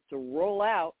plans to roll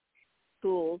out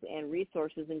tools and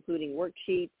resources including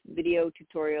worksheets, video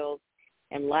tutorials,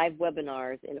 and live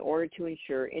webinars in order to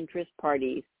ensure interest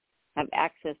parties have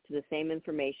access to the same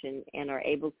information and are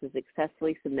able to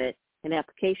successfully submit an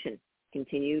application.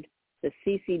 Continued, the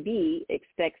CCB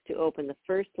expects to open the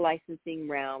first licensing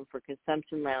round for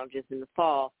consumption lounges in the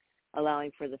fall,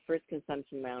 allowing for the first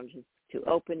consumption lounges to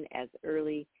open as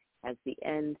early as the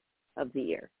end of the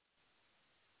year.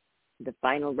 The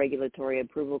final regulatory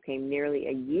approval came nearly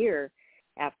a year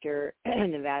after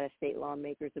Nevada state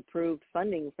lawmakers approved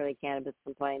funding for the Cannabis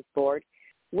Compliance Board,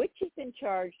 which has been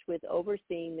charged with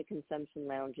overseeing the consumption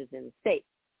lounges in the state.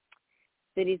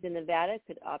 Cities in Nevada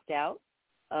could opt out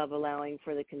of allowing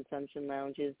for the consumption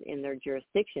lounges in their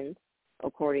jurisdictions,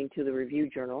 according to the Review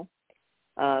Journal.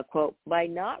 Quote, by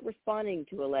not responding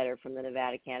to a letter from the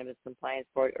Nevada Cannabis Compliance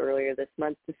Board earlier this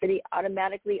month, the city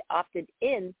automatically opted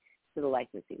in to the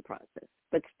licensing process,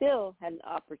 but still had an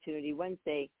opportunity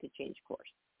Wednesday to change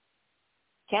course.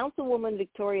 Councilwoman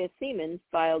Victoria Seaman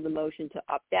filed the motion to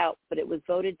opt out, but it was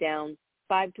voted down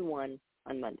 5-1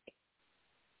 on Monday.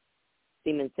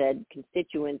 Seaman said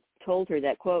constituents told her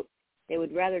that, quote, they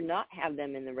would rather not have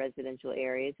them in the residential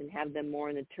areas and have them more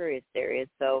in the tourist areas,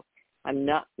 so I'm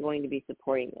not going to be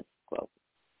supporting this, quote.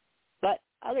 But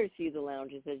others view the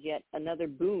lounges as yet another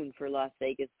boon for Las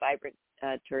Vegas' vibrant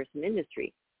tourism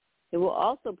industry. It will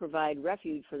also provide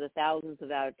refuge for the thousands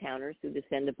of out-of-towners who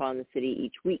descend upon the city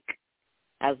each week.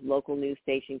 As local news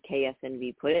station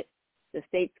KSNV put it, the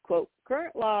state's, quote,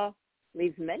 current law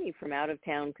leaves many from out of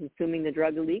town consuming the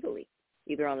drug illegally,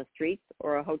 either on the streets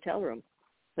or a hotel room.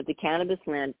 But the cannabis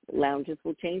lounges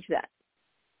will change that.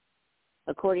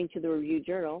 According to the Review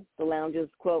Journal, the lounges,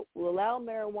 quote, will allow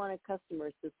marijuana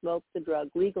customers to smoke the drug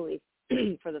legally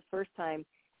for the first time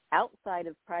outside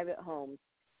of private homes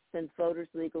since voters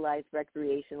legalized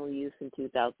recreational use in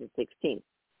 2016.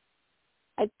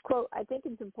 I quote, I think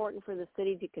it's important for the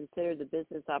city to consider the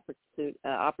business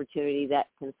opportunity that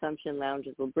consumption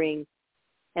lounges will bring,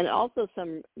 and also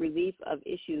some relief of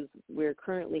issues we're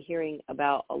currently hearing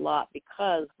about a lot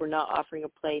because we're not offering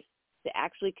a place to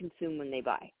actually consume when they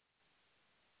buy.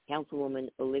 Councilwoman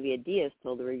Olivia Diaz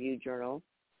told the Review Journal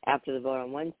after the vote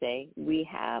on Wednesday, we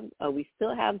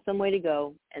still have some way to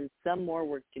go and some more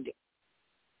work to do.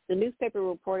 The newspaper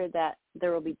reported that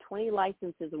there will be 20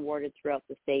 licenses awarded throughout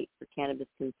the state for cannabis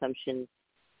consumption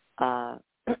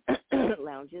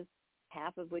lounges,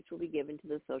 half of which will be given to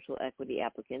the social equity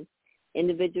applicants,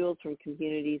 individuals from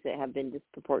communities that have been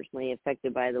disproportionately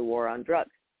affected by the war on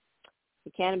drugs.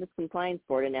 The Cannabis Compliance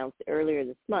Board announced earlier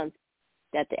this month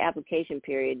that the application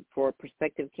period for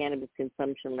prospective cannabis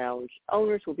consumption lounge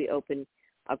owners will be open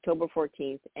October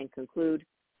 14th and conclude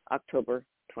October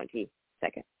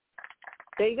 22nd.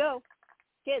 There you go,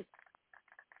 kids.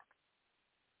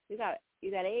 You got it.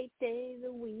 You got 8 days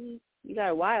a week. You got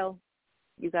a while.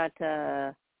 You got,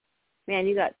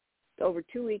 you got over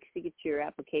 2 weeks to get your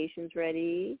applications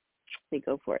ready. They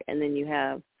go for it. And then you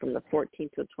have from the 14th to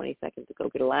the 22nd to go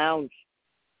get a lounge.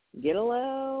 Get a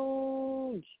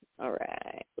lounge. All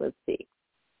right. Let's see.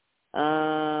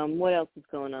 What else is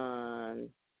going on?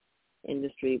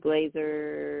 Industry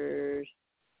Blazers.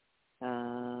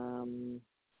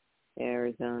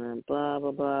 Arizona, blah,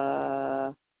 blah,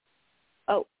 blah.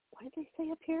 Oh, what did they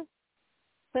say up here?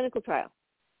 Clinical trial.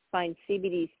 Find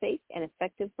CBD safe and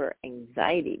effective for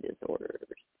anxiety disorders.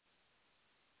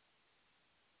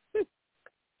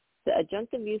 The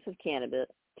adjunctive use of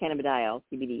cannabidiol,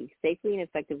 CBD, safely and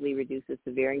effectively reduces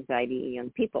severe anxiety in young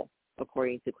people,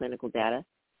 according to clinical data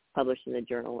published in the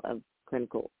Journal of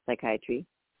Clinical Psychiatry.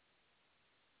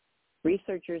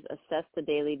 Researchers assessed the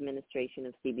daily administration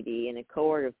of CBD in a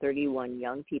cohort of 31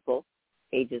 young people,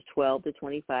 ages 12 to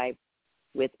 25,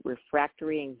 with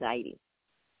refractory anxiety.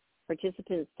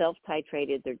 Participants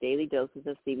self-titrated their daily doses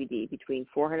of CBD between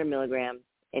 400 milligrams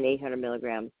and 800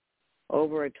 milligrams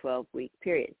over a 12-week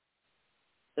period.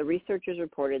 The researchers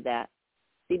reported that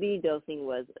CBD dosing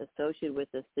was associated with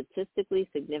a statistically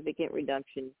significant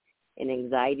reduction in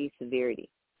anxiety severity,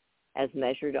 as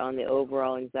measured on the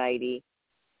overall anxiety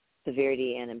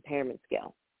severity and impairment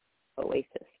scale,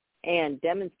 OASIS, and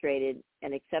demonstrated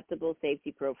an acceptable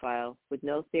safety profile with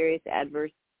no serious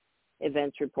adverse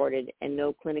events reported and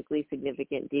no clinically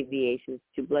significant deviations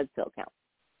to blood cell count.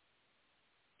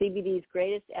 CBD's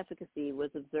greatest efficacy was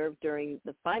observed during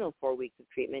the final 4 weeks of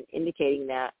treatment, indicating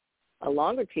that a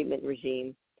longer treatment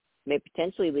regime may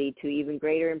potentially lead to even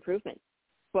greater improvement.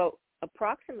 Quote,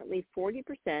 approximately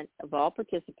 40% of all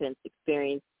participants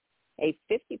experienced a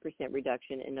 50%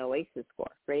 reduction in OASIS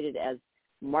score, rated as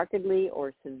markedly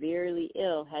or severely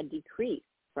ill, had decreased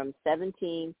from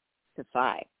 17 to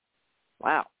 5.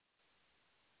 Wow.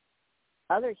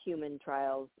 Other human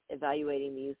trials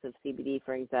evaluating the use of CBD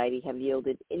for anxiety have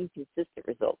yielded inconsistent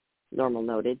results, Normal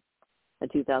noted. A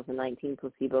 2019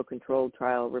 placebo-controlled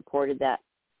trial reported that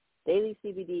daily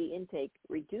CBD intake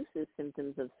reduces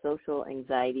symptoms of social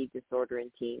anxiety disorder in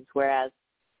teens, whereas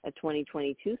a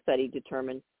 2022 study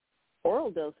determined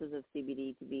oral doses of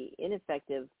CBD to be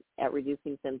ineffective at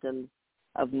reducing symptoms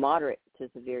of moderate to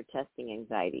severe testing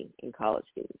anxiety in college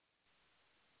students.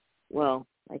 Well,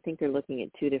 I think they're looking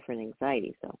at two different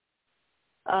anxieties, though.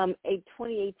 A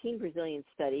 2018 Brazilian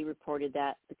study reported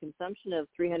that the consumption of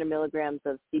 300 milligrams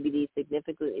of CBD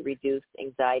significantly reduced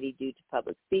anxiety due to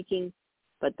public speaking,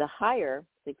 but the higher,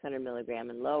 600 milligram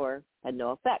and lower, had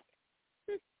no effect.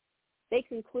 They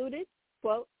concluded,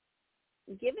 quote,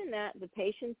 given that the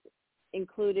patients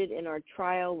included in our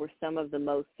trial were some of the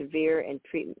most severe and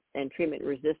treatment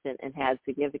resistant and had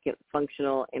significant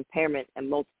functional impairment and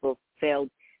multiple failed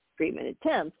treatment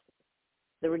attempts,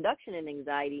 the reduction in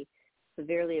anxiety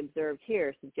severely observed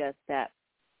here suggests that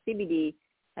CBD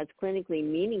has clinically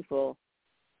meaningful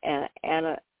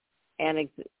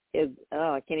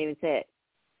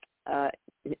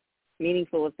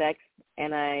meaningful effects,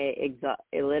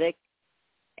 anxiolytic,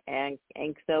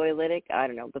 I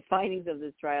don't know. The findings of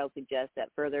this trial suggest that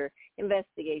further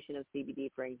investigation of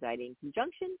CBD for anxiety in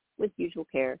conjunction with usual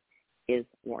care is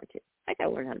warranted. I got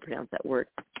to learn how to pronounce that word.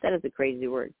 That is a crazy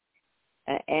word.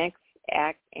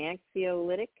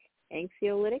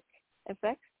 Anxiolytic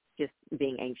effects, just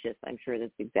being anxious. I'm sure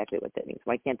that's exactly what that means.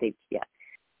 Why can't they?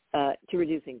 To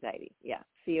reduce anxiety.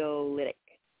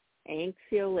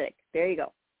 Anxiolytic. There you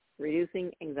go.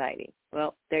 Reducing anxiety.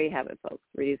 Well, there you have it, folks.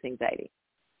 Reduce anxiety.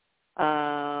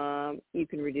 You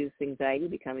can reduce anxiety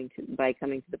by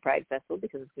coming to the Pride Festival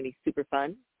because it's going to be super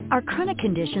fun. Are chronic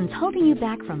conditions holding you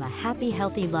back from a happy,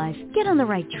 healthy life? Get on the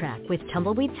right track with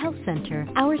Tumbleweeds Health Center.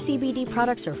 Our CBD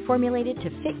products are formulated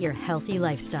to fit your healthy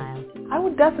lifestyle. I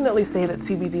would definitely say that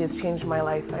CBD has changed my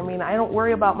life. I mean, I don't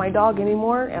worry about my dog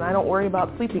anymore, and I don't worry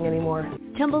about sleeping anymore.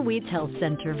 Tumbleweeds Health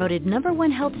Center, voted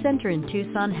 #1 health center in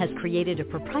Tucson, has created a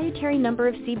proprietary number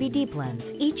of CBD blends,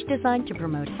 each designed to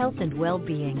promote health and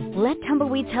well-being. Let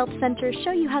Tumbleweeds Health Center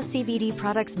show you how CBD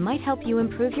products might help you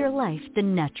improve your life the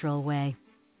natural way.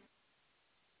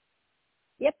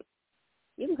 Yep.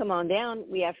 You can come on down.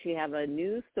 We actually have a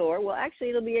new store. Well, actually,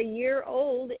 it'll be a year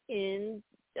old in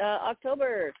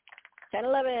October,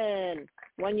 10/11,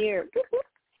 1 year.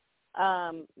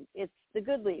 It's the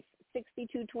Good Leaf,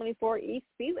 6224 East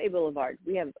Speedway Boulevard.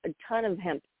 We have a ton of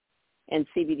hemp and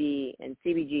CBD and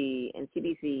CBG and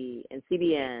CBC and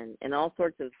CBN and all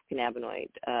sorts of cannabinoid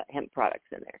hemp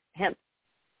products in there. Hemp,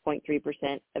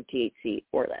 0.3% of THC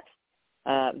or less.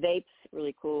 Vapes,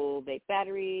 really cool vape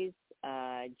batteries.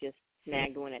 Just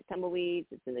snagged one at Tumbleweeds.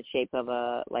 It's in the shape of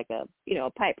a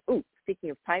pipe. Ooh,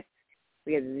 speaking of pipes,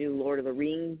 we have the new Lord of the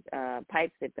Rings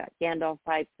pipes. They've got Gandalf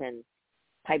pipes and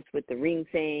pipes with the ring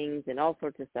things and all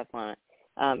sorts of stuff on it.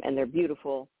 And they're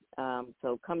beautiful.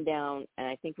 So come down, and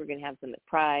I think we're going to have some at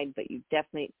Pride, but you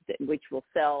definitely, which will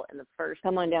sell in the first.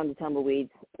 Come on down to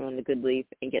Tumbleweeds on the Good Leaf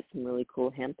and get some really cool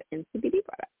hemp and CBD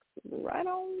products. Right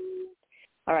on.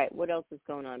 All right, what else is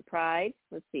going on? Pride.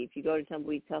 Let's see. If you go to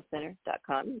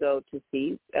tumbleweedshealthcenter.com, go to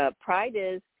see. Pride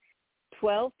is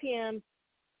 12 p.m.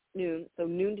 noon, so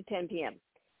noon to 10 p.m.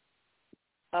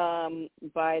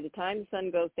 By the time the sun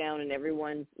goes down and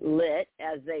everyone's lit,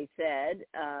 as they said,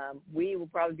 we will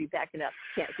probably be packing up.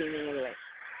 Can't see anything anyway.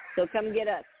 So come get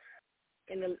us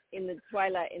in the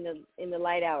twilight, in the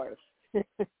light hours.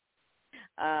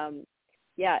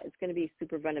 Yeah, it's going to be a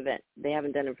super fun event. They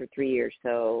haven't done it for 3 years,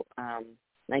 so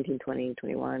 19, 20,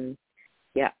 21,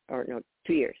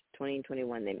 2 years, 20 and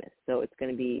 21 they missed. So it's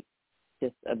going to be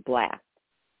just a blast.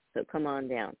 So come on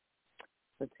down.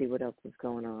 Let's see what else is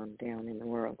going on down in the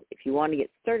world. If you want to get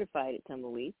certified at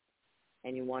Tumbleweeds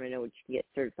and you want to know what you can get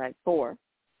certified for,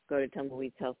 go to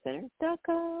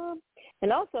tumbleweedshealthcenter.com.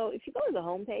 And also, if you go to the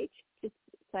homepage, just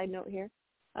a side note here,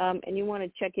 and you want to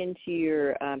check into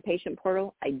your patient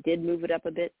portal, I did move it up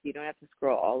a bit so you don't have to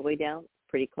scroll all the way down. It's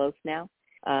pretty close now.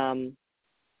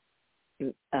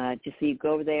 Just so you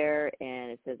go over there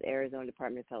and it says Arizona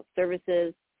Department of Health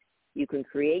Services. You can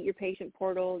create your patient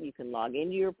portal. You can log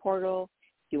into your portal.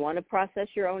 If you want to process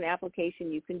your own application,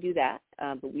 you can do that,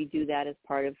 but we do that as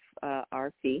part of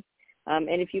our fee.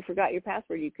 And if you forgot your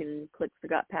password, you can click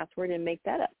Forgot Password and make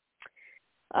that up.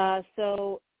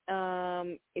 So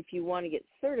if you want to get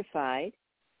certified,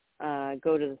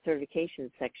 go to the certification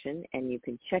section and you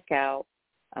can check out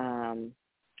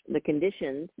the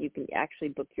conditions. You can actually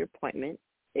book your appointment.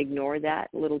 Ignore that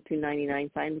little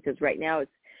 $2.99 sign because right now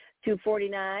it's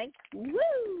 $2.49. Woo!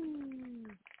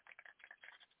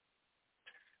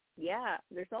 Yeah,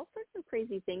 there's all sorts of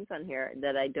crazy things on here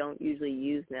that I don't usually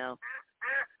use now.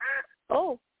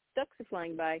 Oh, ducks are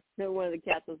flying by. No, one of the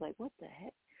cats was like, what the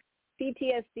heck?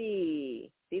 PTSD.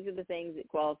 These are the things that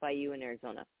qualify you in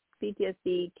Arizona.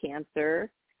 PTSD, cancer,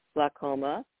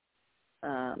 glaucoma,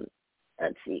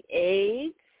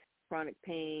 AIDS, chronic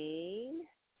pain,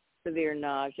 severe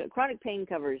nausea. Chronic pain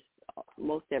covers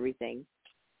most everything.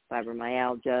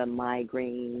 Fibromyalgia,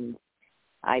 migraines,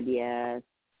 IBS,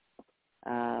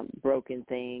 broken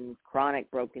things, chronic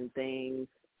broken things,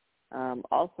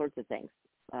 all sorts of things.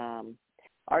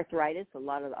 Arthritis, a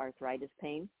lot of arthritis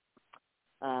pain.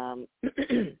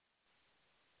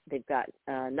 They've got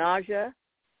nausea,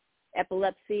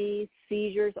 epilepsy,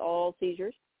 seizures, all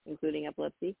seizures, including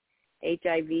epilepsy,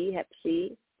 HIV, Hep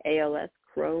C, ALS,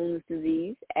 Crohn's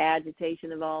disease,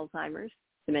 agitation of Alzheimer's,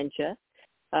 dementia,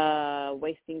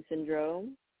 wasting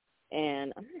syndrome,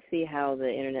 and I'm going to see how the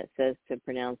internet says to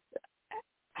pronounce.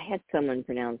 I had someone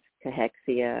pronounce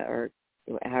cachexia, or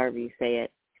however you say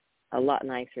it, a lot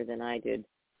nicer than I did.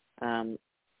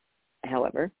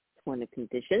 However, it's one of the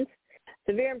conditions.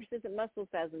 Severe and persistent muscle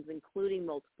spasms, including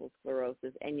multiple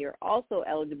sclerosis, and you're also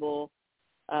eligible,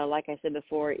 like I said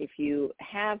before, if you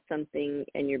have something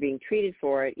and you're being treated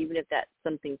for it, even if that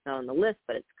something's not on the list,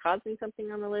 but it's causing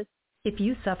something on the list. If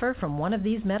you suffer from one of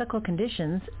these medical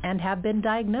conditions and have been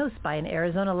diagnosed by an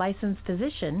Arizona licensed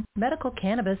physician, medical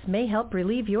cannabis may help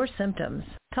relieve your symptoms.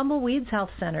 Tumbleweeds Health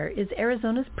Center is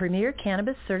Arizona's premier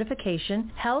cannabis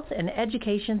certification, health, and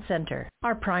education center.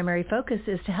 Our primary focus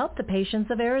is to help the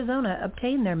patients of Arizona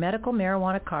obtain their medical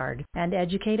marijuana card and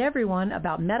educate everyone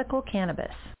about medical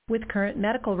cannabis. With current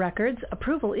medical records,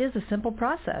 approval is a simple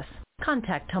process.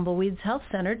 Contact Tumbleweeds Health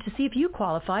Center to see if you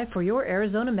qualify for your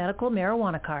Arizona medical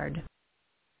marijuana card.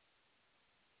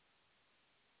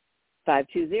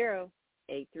 520-838-4430.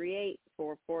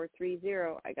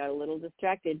 I got a little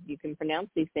distracted. You can pronounce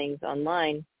these things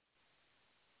online,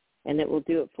 and it will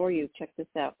do it for you. Check this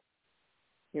out.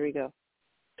 Here we go.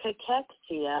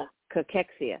 Cachexia.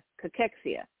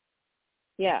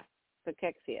 Yeah,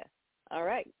 cachexia. All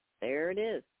right, there it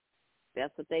is.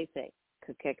 That's what they say,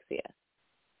 cachexia.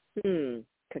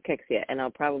 Cachexia, and I'll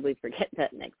probably forget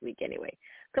that next week anyway.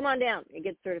 Come on down and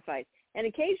get certified. And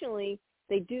occasionally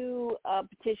they do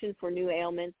petition for new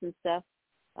ailments and stuff.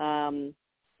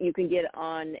 You can get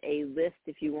on a list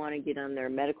if you want to get on their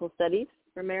medical studies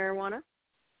for marijuana.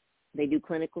 They do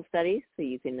clinical studies, so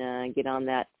you can get on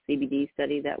that CBD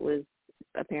study that was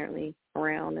apparently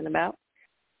around and about.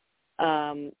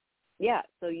 Yeah,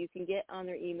 so you can get on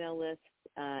their email list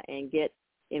and get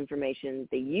information.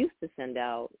 They used to send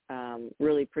out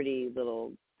really pretty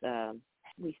little,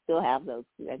 we still have those.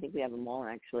 I think we have them all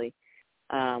actually,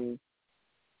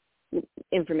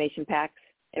 information packs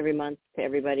every month to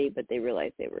everybody, but they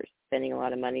realized they were spending a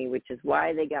lot of money, which is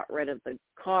why they got rid of the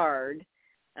card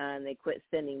and they quit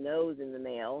sending those in the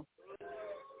mail.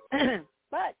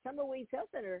 But Tumbleweeds Health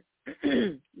Center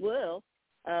will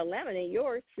laminate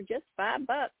yours for just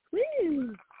 $5.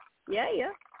 Woo!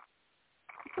 Yeah.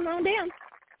 Come on down.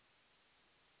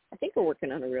 I think we're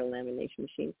working on a real lamination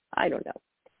machine. I don't know.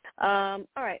 All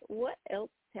right, what else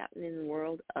is happening in the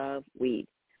world of weed?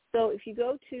 So if you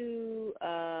go to,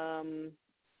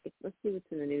 let's see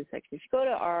what's in the news section. If you go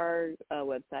to our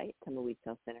website,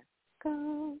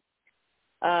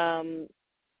 tumbleweedshealthcenter.com,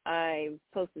 I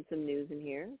posted some news in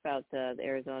here about the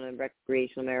Arizona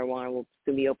recreational marijuana will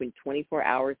soon be open 24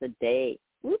 hours a day.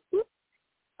 Whoop, whoop.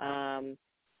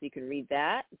 You can read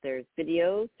that. There's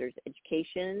videos, there's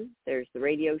education, there's the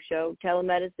radio show,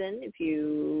 telemedicine if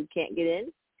you can't get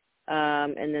in,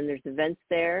 and then there's events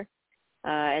there.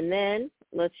 And then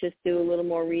let's just do a little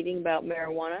more reading about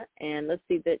marijuana, and let's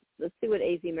see what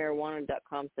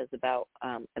azmarijuana.com says about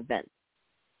events.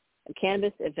 A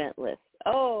cannabis event list.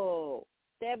 Oh,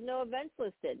 they have no events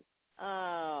listed.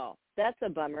 Oh, that's a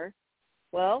bummer.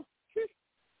 Well,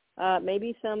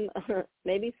 maybe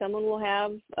someone will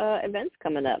have events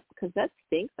coming up, because that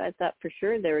stinks. I thought for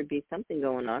sure there would be something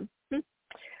going on.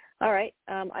 All right.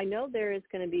 I know there is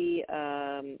going to be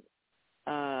a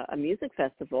music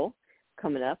festival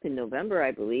coming up in November,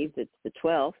 I believe. It's the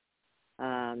 12th,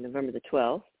 November the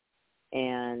 12th.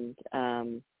 And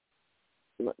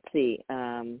let's see,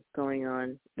 going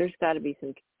on. There's got to be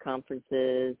some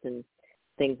conferences and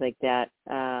things like that.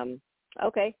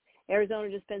 Okay. Arizona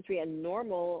Dispensary and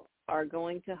Normal are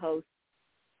going to host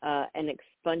an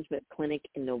expungement clinic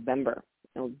in November.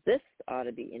 Now, this ought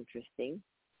to be interesting.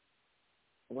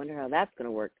 I wonder how that's going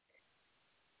to work.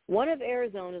 One of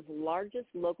Arizona's largest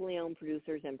locally owned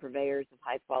producers and purveyors of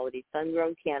high-quality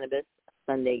sun-grown cannabis,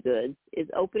 Sunday Goods, is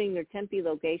opening their Tempe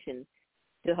location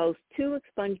to host 2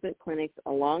 expungement clinics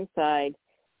alongside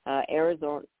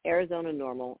Arizona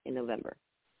Normal in November.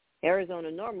 Arizona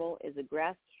Normal is a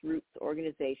grassroots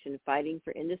organization fighting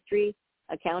for industry,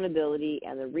 accountability,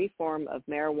 and the reform of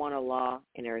marijuana law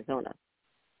in Arizona.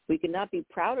 We could not be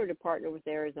prouder to partner with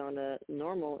Arizona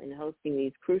Normal in hosting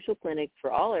these crucial clinics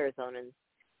for all Arizonans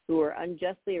who are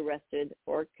unjustly arrested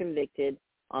or convicted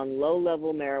on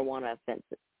low-level marijuana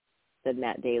offenses, said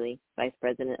Matt Daly, Vice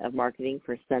President of Marketing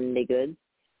for Sunday Goods.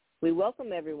 We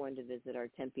welcome everyone to visit our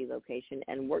Tempe location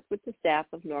and work with the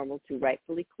staff of Normal to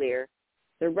rightfully clear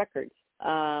their records.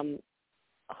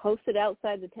 Hosted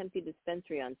outside the Tempe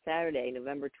dispensary on Saturday,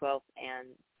 November 12th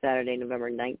and Saturday, November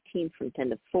 19th from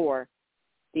 10 to 4,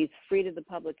 these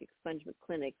free-to-the-public expungement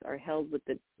clinics are held with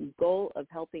the goal of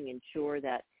helping ensure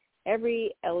that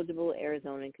every eligible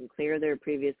Arizonan can clear their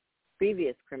previous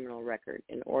criminal record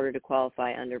in order to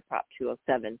qualify under Prop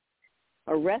 207.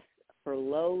 Arrests for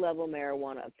low-level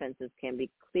marijuana offenses can be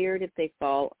cleared if they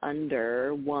fall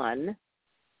under 1,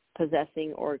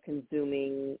 possessing or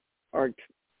consuming or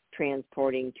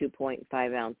transporting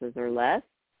 2.5 ounces or less,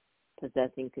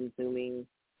 possessing, consuming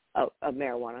of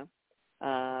marijuana,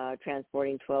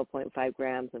 transporting 12.5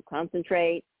 grams of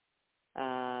concentrate, 6,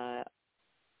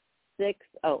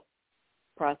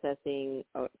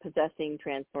 possessing,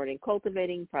 transporting,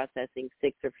 cultivating, processing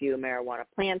 6 or fewer marijuana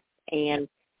plants, and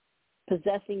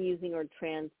possessing, using, or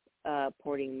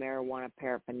transporting marijuana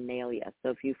paraphernalia. So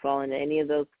if you fall into any of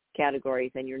those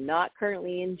categories and you're not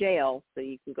currently in jail, so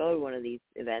you can go to one of these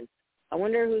events, I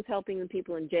wonder who's helping the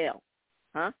people in jail.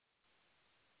 Huh?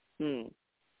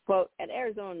 Quote, at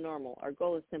Arizona Normal, our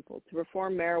goal is simple, to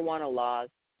reform marijuana laws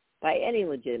by any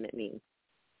legitimate means,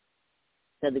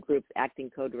 said the group's acting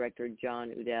co-director,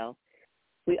 John Udell.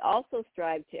 We also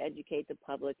strive to educate the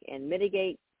public and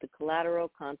mitigate the collateral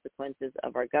consequences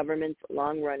of our government's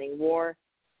long-running war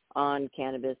on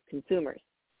cannabis consumers.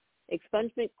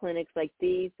 Expungement clinics like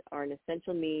these are an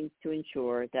essential means to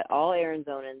ensure that all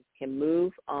Arizonans can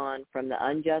move on from the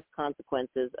unjust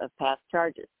consequences of past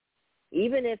charges,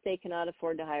 even if they cannot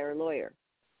afford to hire a lawyer.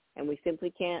 And we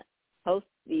simply can't host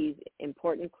these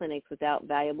important clinics without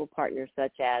valuable partners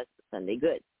such as Sunday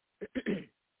Goods.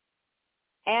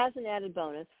 As an added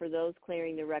bonus for those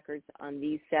clearing the records on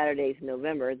these Saturdays in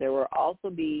November, there will also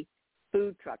be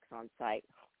food trucks on site.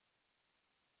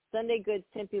 Sunday Goods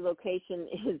Tempe location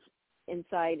is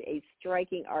inside a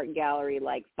striking art gallery,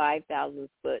 like 5,000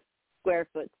 square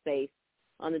foot space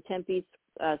on the Tempe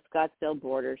Scottsdale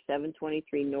border,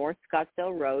 723 North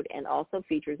Scottsdale Road, and also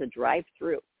features a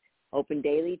drive-through, open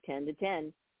daily 10 to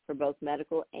 10 for both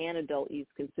medical and adult use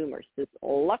consumers. This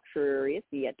luxurious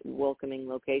yet welcoming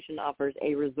location offers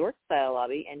a resort-style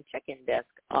lobby and check-in desk,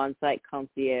 on-site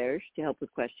concierge to help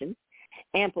with questions,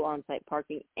 ample on-site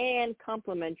parking, and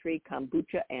complimentary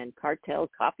kombucha and cartel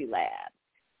coffee lab.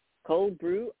 Cold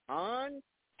brew on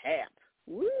tap.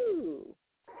 Woo!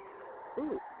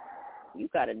 Ooh, you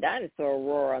got a dinosaur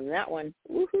roar on that one.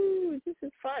 Woohoo! This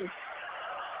is fun.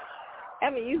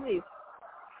 Haven't used these.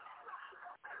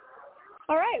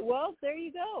 All right, well, there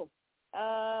you go.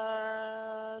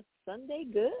 Sunday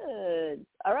goods.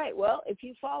 All right. Well, if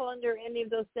you fall under any of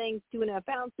those things, 2.5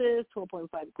 ounces, 12.5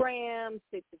 grams,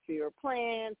 6 or fewer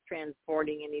plants,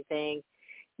 transporting anything,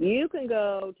 you can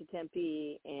go to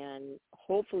Tempe and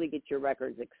hopefully get your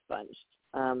records expunged.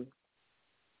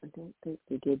 I don't think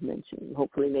we did mention.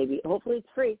 Hopefully it's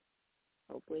free.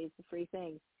 Hopefully it's a free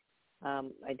thing.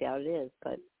 I doubt it is,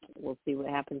 but we'll see what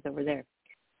happens over there.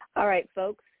 All right,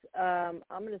 folks. I'm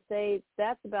going to say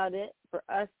that's about it for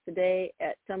us today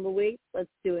at Tumbleweed. Let's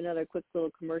do another quick little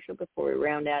commercial before we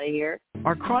round out of here.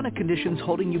 Are chronic conditions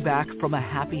holding you back from a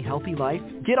happy, healthy life?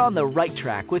 Get on the right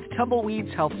track with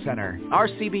Tumbleweeds Health Center. Our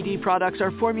CBD products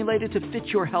are formulated to fit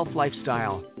your health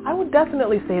lifestyle. I would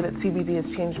definitely say that CBD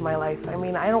has changed my life. I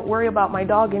mean, I don't worry about my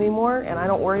dog anymore, and I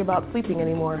don't worry about sleeping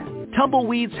anymore.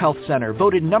 Tumbleweeds Health Center,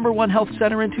 voted #1 health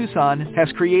center in Tucson, has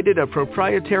created a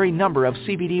proprietary number of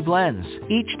CBD blends,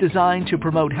 each designed to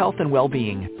promote health and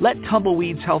well-being. Let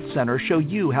Tumbleweeds Health Center show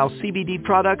you how CBD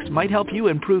products might help you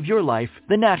improve your life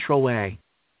the natural way.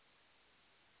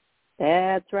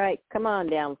 That's right. Come on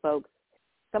down, folks.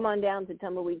 Come on down to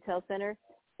Tumbleweeds Health Center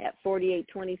at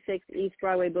 4826 East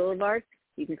Broadway Boulevard.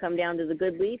 You can come down to the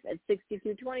Good Leaf at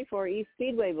 6224 East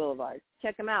Speedway Boulevard.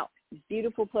 Check them out.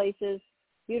 Beautiful places.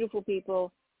 Beautiful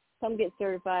people. Come get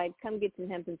certified. Come get some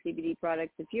hemp and CBD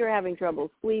products. If you're having trouble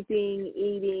sleeping,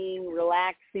 eating,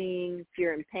 relaxing, if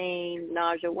you're in pain,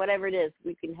 nausea, whatever it is,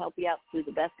 we can help you out to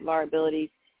the best of our abilities.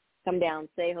 Come down,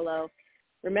 say hello.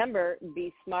 Remember,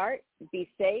 be smart, be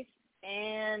safe,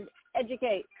 and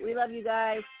educate. We love you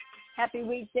guys. Happy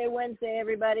Weedsday Wednesday,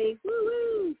 everybody.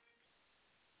 Woo-hoo!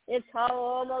 It's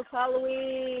almost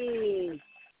Halloween.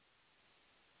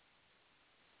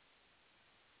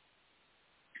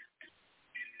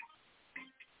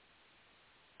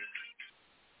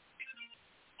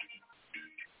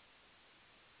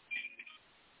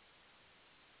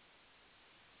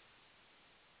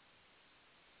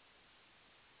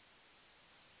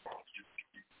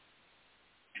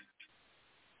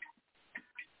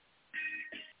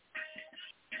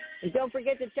 And don't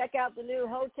forget to check out the new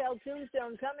Hotel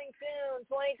Tombstone coming soon,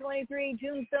 2023,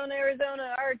 Tombstone,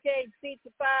 Arizona, arcades, pizza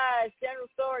pies, general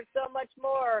store, so much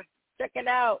more. Check it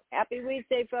out. Happy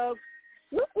Weedsday, folks.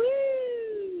 Woo-woo!